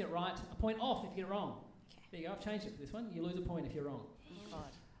get a point if you get it right, a point off if you get it wrong. Okay. There you go, I've changed it for this one. You lose a point if you're wrong. God.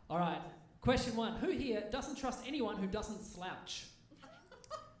 All right, question 1. Who here doesn't trust anyone who doesn't slouch?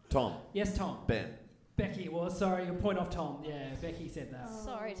 Tom. Yes, Tom. Ben. Becky was, sorry, a point off Tom. Yeah, Becky said that.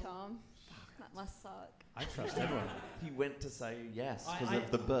 Sorry, Tom. That must suck. I trust everyone. He went to say yes because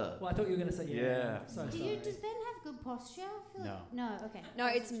of the burr. Well, I thought you were going to say yeah. Yeah. So Does sorry. Ben have good posture? I feel No. like no, okay. No,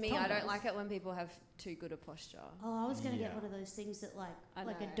 it's me. Tom I don't does. like it when people have too good a posture. Oh, I was going to get Yeah. one of those things that I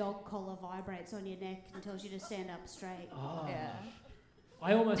like a know. dog collar vibrates on your neck and tells you to stand up straight. Oh. Yeah.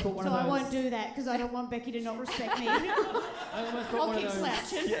 I almost bought one So of those. I won't do that because I don't want Becky to not respect me. I almost bought I'll one keep of those.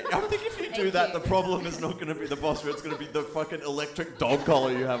 slouching. Yeah, I think if you do Thank that, you. the problem is not going to be the posture. It's going to be the fucking electric dog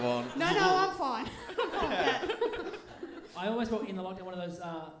collar you have on. No, I'm fine. I'm fine with that. I almost bought in the lockdown one of those,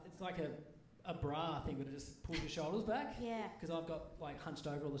 it's like a bra thing, but it just pulls your shoulders back. Yeah. Because I've got like hunched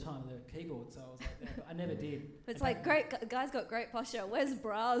over all the time with the keyboard, so I was like, yeah, but I never did. It's And like, then- great, guys got great posture. Where's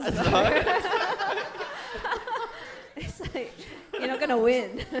bras? It's like, you're not going to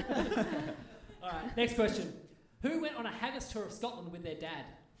win. All right, next question. Who went on a haggis tour of Scotland with their dad?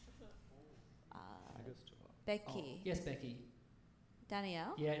 Becky. Yes, Becky.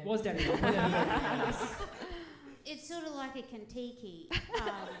 Danielle? Yeah, it was Danielle. Yes. It's sort of like a Kentucky,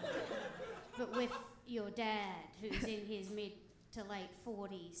 but with your dad, who's in his mid to late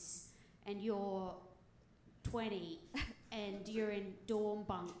 40s, and you're 20, and you're in dorm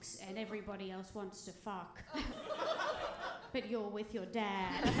bunks, and everybody else wants to fuck, but you're with your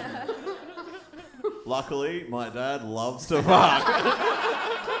dad. Luckily, my dad loves to fuck.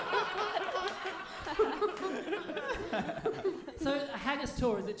 So a haggis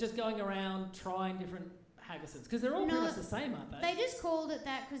tour, is it just going around trying different haggises? Because they're all pretty much the same, aren't they? They just called it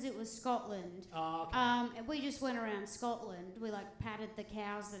that because it was Scotland. Oh, okay. And we just went around Scotland. We patted the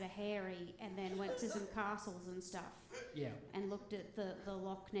cows that are hairy, and then went to some castles and stuff. Yeah. And looked at the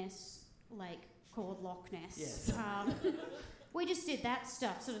Loch Ness lake called Loch Ness. Yes. We just did that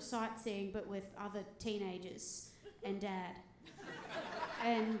stuff, sort of sightseeing, but with other teenagers and Dad.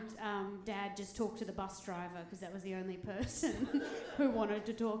 And Dad just talked to the bus driver because that was the only person who wanted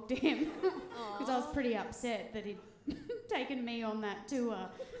to talk to him. Because I was pretty upset that he'd taken me on that tour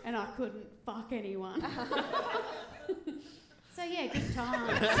and I couldn't fuck anyone. So yeah, good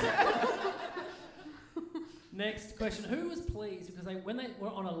times. Next question. Who was pleased because when they were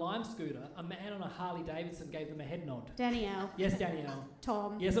on a Lime scooter, a man on a Harley Davidson gave them a head nod? Danielle. Yes, Danielle.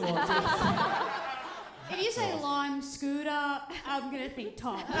 Tom. Yes, it was. Yes. If you say Lime scooter, I'm going to think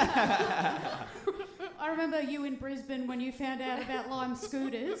Tom. I remember you in Brisbane when you found out about Lime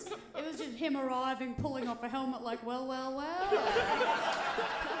scooters. It was just him arriving, pulling off a helmet like, well.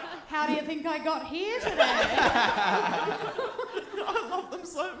 How do you think I got here today? I love them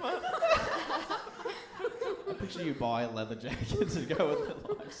so much. I picture you buy a leather jacket to go with the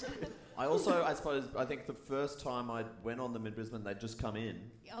live scooter. I think the first time I went on them in Brisbane, they'd just come in.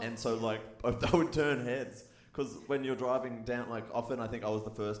 Oh. And so, they would turn heads. Because when you're driving down, often I think I was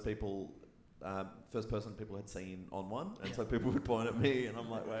the first person people had seen on one. And so people would point at me, and I'm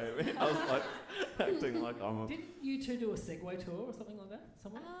like, wait a minute. I was acting like I'm a... Didn't you two do a Segway tour or something like that?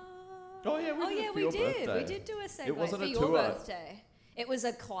 Somewhere? Oh, yeah, we did it for we your did. birthday. We did do a Segway It wasn't for a your tour. birthday. It was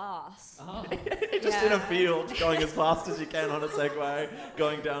a class. Oh. Just in a field, going as fast as you can on a Segway,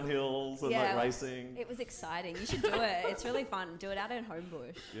 going down hills and racing. It was exciting. You should do it. It's really fun. Do it out in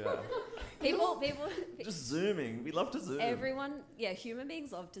Homebush. Yeah. People. Just zooming. We love to zoom. Everyone, human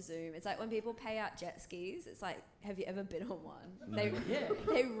beings love to zoom. It's like when people pay out jet skis. It's like, have you ever been on one? They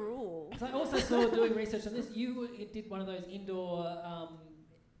rule. So I also saw doing research on this. You did one of those indoor,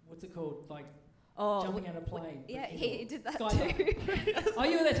 what's it called? Jumping out of a plane. Yeah, he did that Skydiving. too. Oh,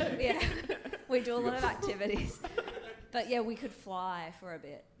 you were there too? Yeah. We do a lot of activities. But yeah, we could fly for a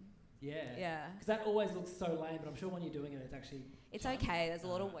bit. Yeah. Yeah. Because that always looks so lame, but I'm sure when you're doing it, it's actually... It's okay. There's a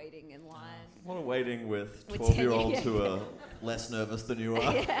lot of waiting in line. A lot of waiting with With 12-year-olds 10, who are less nervous than you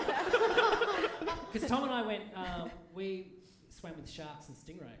are. Because Tom and I went, we swam with sharks and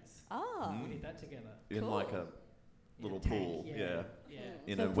stingrays. Oh. We did that together. In Cool. a little tank, pool. Yeah.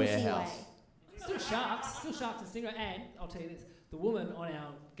 In So a pussy warehouse. way. Still sharks and stingray. And I'll tell you this, the woman on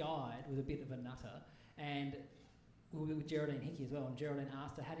our guide was a bit of a nutter, and we were with Geraldine Hickey as well, and Geraldine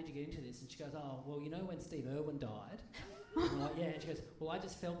asked her, how did you get into this? And she goes, oh, well, you know when Steve Irwin died? And we're like, yeah. And she goes, well, I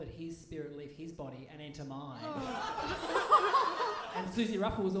just felt that his spirit leave his body and enter mine. And Susie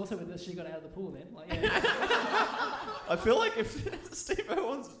Ruffle was also with us. She got out of the pool then. I feel like if Steve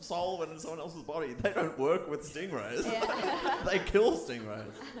Irwin's soul went into someone else's body, they don't work with stingrays. Yeah. They kill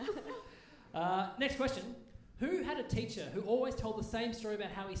stingrays. Next question. Who had a teacher who always told the same story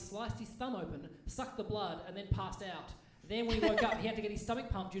about how he sliced his thumb open, sucked the blood, and then passed out? Then when he woke up, he had to get his stomach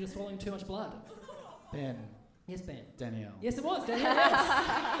pumped due to swallowing too much blood. Ben. Yes, Ben. Danielle. Yes, it was Danielle.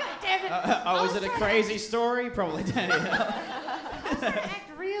 Yes. Damn it. Was it a crazy story? Probably Danielle. I was trying to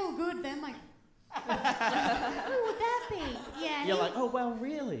act real good then, like, who would that be? Yeah. You're like, oh, well,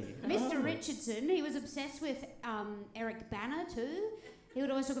 really? Mr. Richardson, he was obsessed with Eric Banner too. He would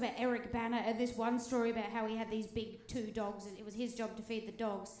always talk about Eric Banner and this one story about how he had these big 2 dogs and it was his job to feed the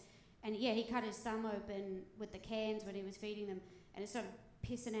dogs. And yeah, he cut his thumb open with the cans when he was feeding them and it started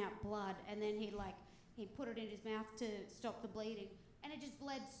pissing out blood. And then he'd put it in his mouth to stop the bleeding. And it just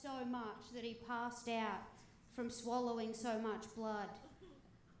bled so much that he passed out from swallowing so much blood.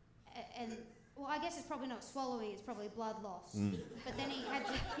 And well, I guess it's probably not swallowing; it's probably blood loss. But then he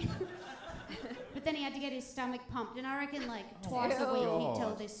had to get his stomach pumped, and I reckon like twice a week he'd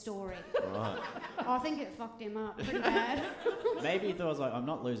tell this story. Right. I think it fucked him up pretty bad. Maybe he thought, I was like, I'm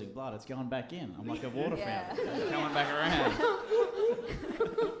not losing blood; it's going back in. I'm like a water fountain, it's coming back around.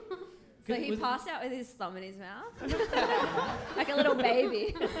 So he passed out with his thumb in his mouth, like a little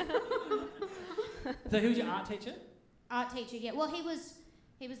baby. So who was your art teacher? Art teacher, yeah. Well, he was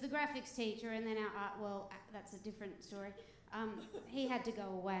the graphics teacher, and then our art. Well, that's a different story. He had to go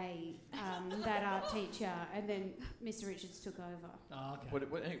away, that art teacher, and then Mr. Richards took over. Oh,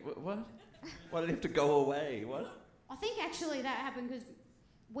 okay. What? Why did he have to go away? What? I think actually that happened because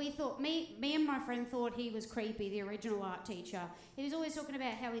we thought, me and my friend thought he was creepy, the original art teacher. He was always talking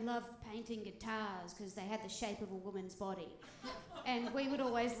about how he loved painting guitars because they had the shape of a woman's body. And we would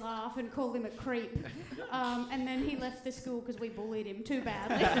always laugh and call him a creep. And then he left the school because we bullied him too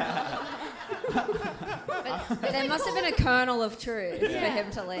badly. but there must have been a kernel of truth for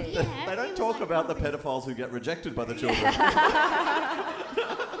him to leave. Yeah, They don't talk about the pedophiles who get rejected by the children.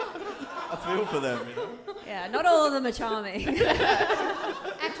 I feel for them, you know? Yeah, not all of them are charming.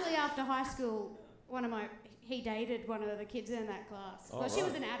 Actually, after high school, he dated one of the kids in that class. Oh, well, she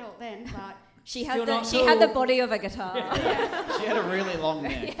right. was an adult then, but She had the body of a guitar. yeah. She had a really long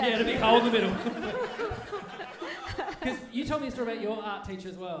neck. Yeah, and a big hole in the middle. Because you told me a story about your art teacher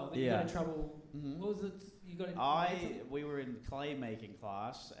as well. That you got in trouble. Mm-hmm. What was it? You got in. We were in clay making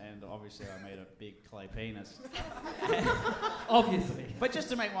class, and obviously I made a big clay penis. Obviously. But just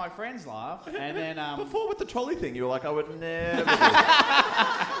to make my friends laugh, and then Before with the trolley thing, you were like, I would never.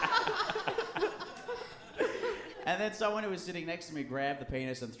 And then someone who was sitting next to me grabbed the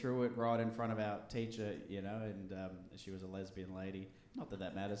penis and threw it right in front of our teacher, you know, and she was a lesbian lady. Not that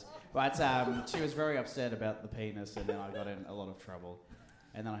that matters. But she was very upset about the penis, and then I got in a lot of trouble.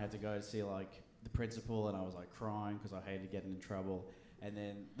 And then I had to go to see, like, the principal, and I was, like, crying because I hated getting in trouble. And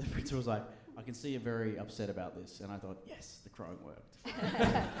then the principal was like, I can see you're very upset about this. And I thought, yes, the crying worked.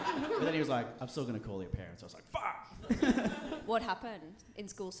 But then he was like, I'm still going to call your parents. I was like, fuck! What happened in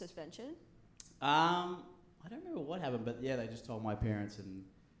school suspension? I don't remember what happened, but yeah, they just told my parents and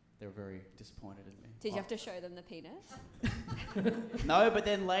they were very disappointed in me. Did you have to show them the penis? No, but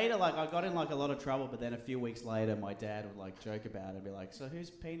then later, like, I got in, like, a lot of trouble, but then a few weeks later, my dad would, like, joke about it and be like, so whose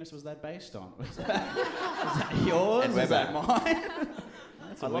penis was that based on? Was that yours? And was that mine?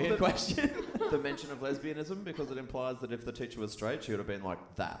 That's a love weird the question. The mention of lesbianism, because it implies that if the teacher was straight, she would have been like,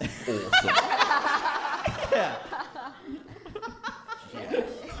 that's awesome. Yeah.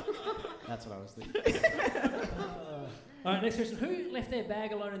 That's what I was thinking. All right, next question. Who left their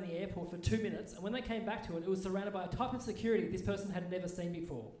bag alone in the airport for 2 minutes, and when they came back to it, it was surrounded by a type of security this person had never seen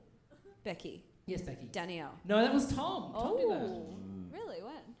before? Becky. Yes, Becky. Danielle. No, that was Tom. Tom did that. Really?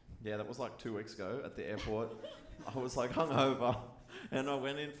 When? Yeah, that was like 2 weeks ago at the airport. I was like hungover, and I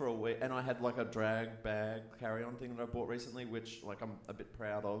went in for a week, and I had like a drag bag carry-on thing that I bought recently, which like I'm a bit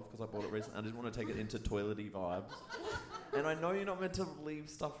proud of because I bought it recently. I didn't want to take it into toilety vibes. And I know you're not meant to leave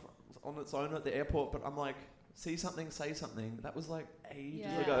stuff on its own at the airport, but I'm like, see something, say something. That was like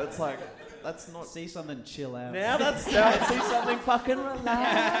ages ago. It's like, that's not... See something, chill out. Now see something, fucking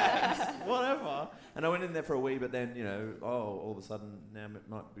relax. Whatever. And I went in there for a wee, but then, you know, all of a sudden, now it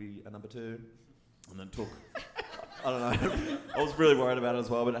might be a number 2. And then took... I don't know. I was really worried about it as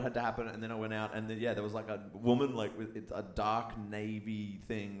well, but it had to happen. And then I went out, and then, there was like a woman like with a dark navy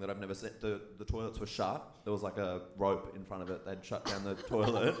thing that I've never seen. The toilets were shut. There was like a rope in front of it. They'd shut down the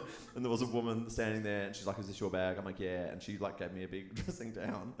toilet, and there was a woman standing there, and she's like, "Is this your bag?" I'm like, "Yeah." And she like gave me a big dressing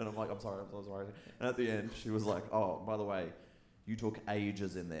down, and I'm like, "I'm sorry, I'm so sorry." And at the end, she was like, "Oh, by the way, you took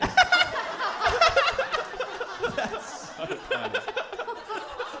ages in there." That's so funny.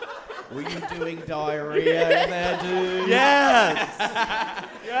 Were you doing diarrhea in there, dude? Yes!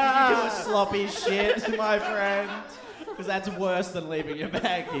 Did you do a sloppy shit, my friend? Because that's worse than leaving your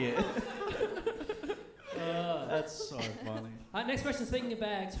bag here. That's so funny. Next question, speaking of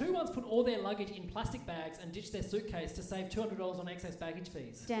bags, who once put all their luggage in plastic bags and ditched their suitcase to save $200 on excess baggage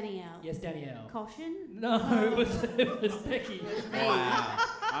fees? Danielle. Yes, Danielle. Caution? No, it was Becky. Wow.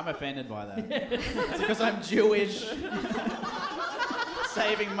 I'm offended by that. It's because I'm Jewish.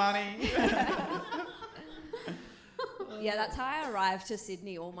 Saving money. Yeah, that's how I arrived to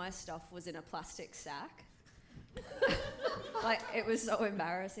Sydney. All my stuff was in a plastic sack. Like, it was so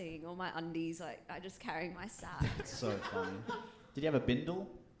embarrassing. All my undies, like, I just carrying my sack. It's so funny. Did you have a bindle?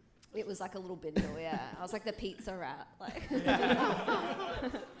 It was like a little bindle, yeah. I was like the pizza rat. Like.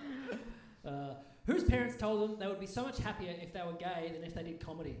 Whose parents told them they would be so much happier if they were gay than if they did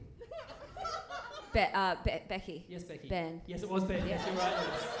comedy? Becky. Yes, Becky. Ben. Yes, it was Ben. Yes, you're right.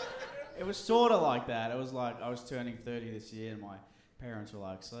 Yes. It was sort of like that. It was like I was turning 30 this year and my parents were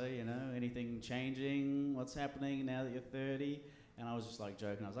like, so, you know, anything changing? What's happening now that you're 30? And I was just like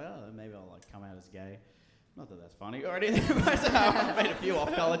joking. I was like, oh, maybe I'll like come out as gay. Not that that's funny or anything, but I've made a few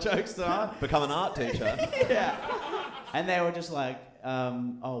off-colour jokes tonight. Become an art teacher. Yeah. And they were just like,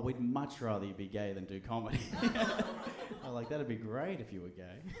 oh, we'd much rather you be gay than do comedy. I was like, that'd be great if you were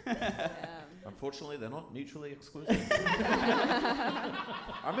gay. Unfortunately, they're not mutually exclusive.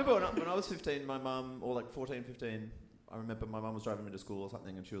 I remember when I was 15, my mum, or like 14, 15, I remember my mum was driving me to school or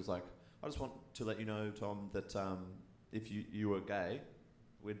something, and she was like, I just want to let you know, Tom, that if you were gay,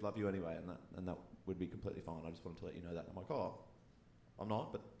 we'd love you anyway, and that would be completely fine. I just wanted to let you know that. I'm like, oh, I'm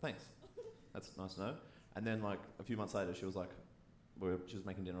not, but thanks. That's nice to know. And then like a few months later, she was like, she was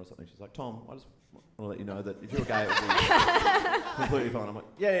making dinner or something. She's like, Tom, I just want to let you know that if you're gay, it would be completely fine. I'm like,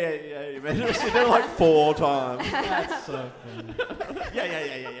 yeah, you made it. She did it like 4 times. That's so funny.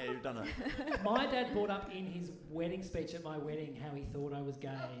 Yeah, you've done it. My dad brought up in his wedding speech at my wedding how he thought I was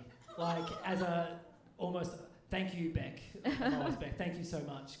gay. Like, as a almost, thank you, Beck. I'm always Beck. Thank you so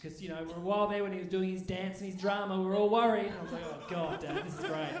much. Because, you know, for a while there when he was doing his dance and his drama, we were all worried. And I was like, oh, God, Dad, this is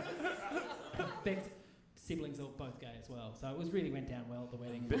great. Beck's siblings are both gay as well. So it really went down well at the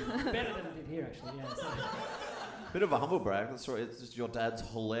wedding. Better than it did here, actually, yeah. So. Bit of a humble brag. That's right. It's just your dad's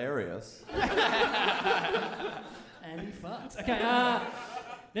hilarious. And he fucks. Okay,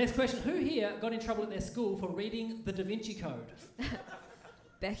 next question. Who here got in trouble at their school for reading the Da Vinci Code?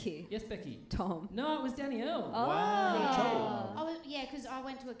 Becky. Yes, Becky. Tom. No, it was Danielle. Oh. Wow. Because I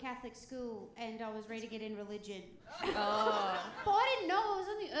went to a Catholic school and I was reading it in religion. Oh. But I didn't know. It was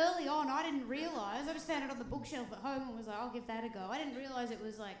only early on. I didn't realise. I just found it on the bookshelf at home and was like, I'll give that a go. I didn't realise it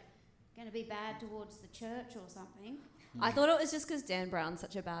was like going to be bad towards the church or something. I thought it was just because Dan Brown's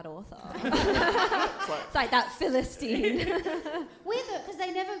such a bad author. It's like that Philistine. Weird though, because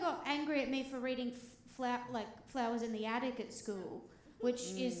they never got angry at me for reading Flowers in the Attic at school,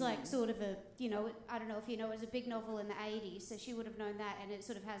 which is like sort of a, you know, I don't know if you know, it was a big novel in the 80s, so she would have known that, and it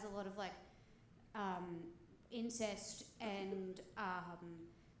sort of has a lot of like incest and a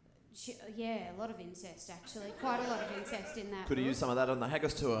lot of incest actually, quite a lot of incest in that. Could have book. used some of that on the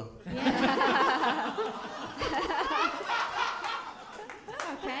Haggis tour. Yeah.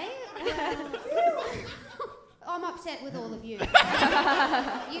 Okay. I'm upset with all of you.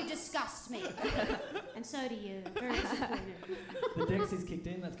 You disgust me. And so do you. I'm very disappointed. The Dexies kicked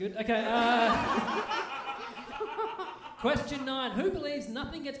in, that's good. Okay, question 9. Who believes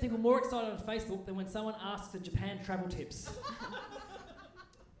nothing gets people more excited on Facebook than when someone asks for Japan travel tips?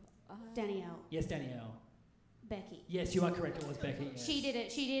 Danielle. Yes, Danielle. Becky. Yes, you are correct, it was Becky. Yes. She did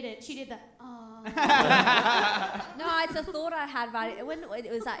it. She did the, No, it's a thought I had about it. When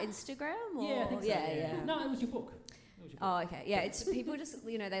was that Instagram? Or? Yeah, I think so. Yeah. No, it was your book. Oh, okay. Yeah, it's people just,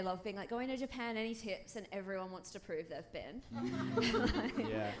 you know, they love being like, going to Japan, any tips? And everyone wants to prove they've been.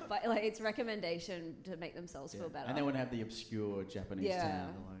 Yeah. But like, it's recommendation to make themselves feel better. And then we'd have the obscure Japanese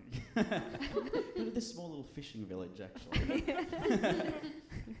town. Like, look at this small little fishing village, actually.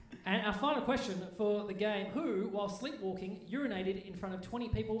 And our final question for the game. Who, while sleepwalking, urinated in front of 20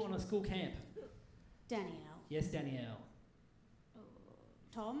 people on a school camp? Danielle. Yes, Danielle.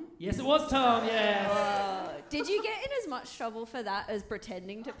 Tom? Yes, it was Tom, yes. Did you get in as much trouble for that as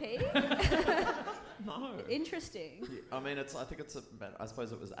pretending to pee? No. Interesting. Yeah, I mean, I think it's I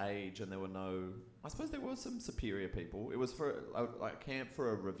suppose it was age, and there were I suppose there were some superior people. It was for a camp for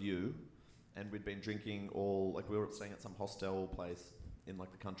a review, and we'd been drinking we were staying at some hostel place in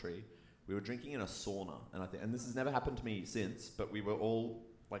like the country. We were drinking in a sauna, and this has never happened to me since, but we were all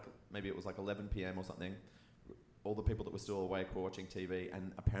like, maybe it was like 11 p.m. or something. All the people that were still awake were watching TV,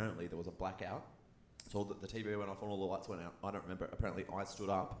 and apparently there was a blackout. So the TV went off and all the lights went out. I don't remember. Apparently I stood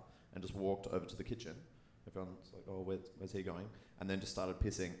up and just walked over to the kitchen. Everyone's like, oh, where's he going? And then just started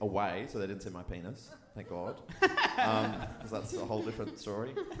pissing away, so they didn't see my penis. Thank God. Because that's a whole different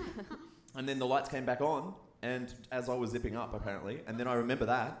story. And then the lights came back on, And as I was zipping up, apparently, and then I remember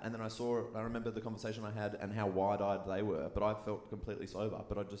that, and then I remember the conversation I had and how wide-eyed they were, but I felt completely sober,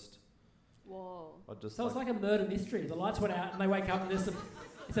 but Whoa. So it's like a murder mystery. The lights went out and they wake up and there's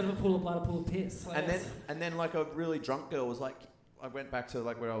instead of a pool of blood, a pool of piss. Like and then like a really drunk girl was like, I went back to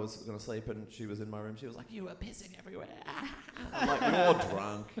like where I was going to sleep and she was in my room. She was like, "You were pissing everywhere." I'm like, "You're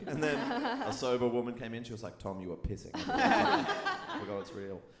drunk." And then a sober woman came in. She was like, "Tom, you were pissing." Oh my God, it's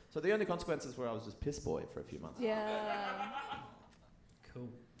real. So the only consequences were I was just piss boy for a few months. Yeah. Cool.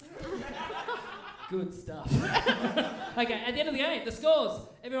 Good stuff. Okay, at the end of the game, the scores.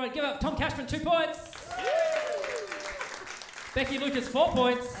 Everyone give up Tom Cashman 2 points. Becky Lucas 4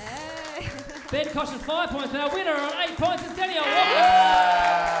 points. Hey. Ben Caution 5 points. And our winner on 8 points is Danielle Walker.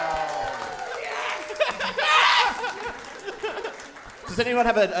 Does anyone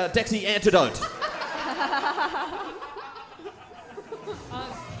have a Dexy antidote?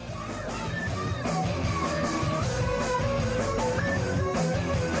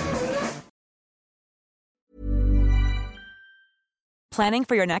 Planning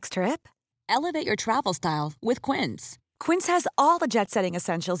for your next trip? Elevate your travel style with Quince. Quince has all the jet-setting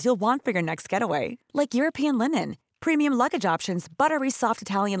essentials you'll want for your next getaway, like European linen, premium luggage options, buttery soft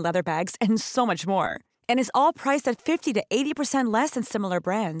Italian leather bags, and so much more. And is all priced at 50 to 80% less than similar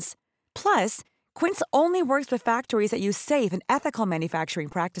brands. Plus, Quince only works with factories that use safe and ethical manufacturing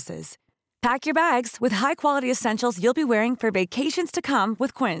practices. Pack your bags with high-quality essentials you'll be wearing for vacations to come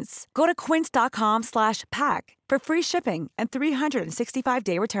with Quince. Go to quince.com/pack for free shipping and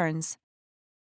 365-day returns.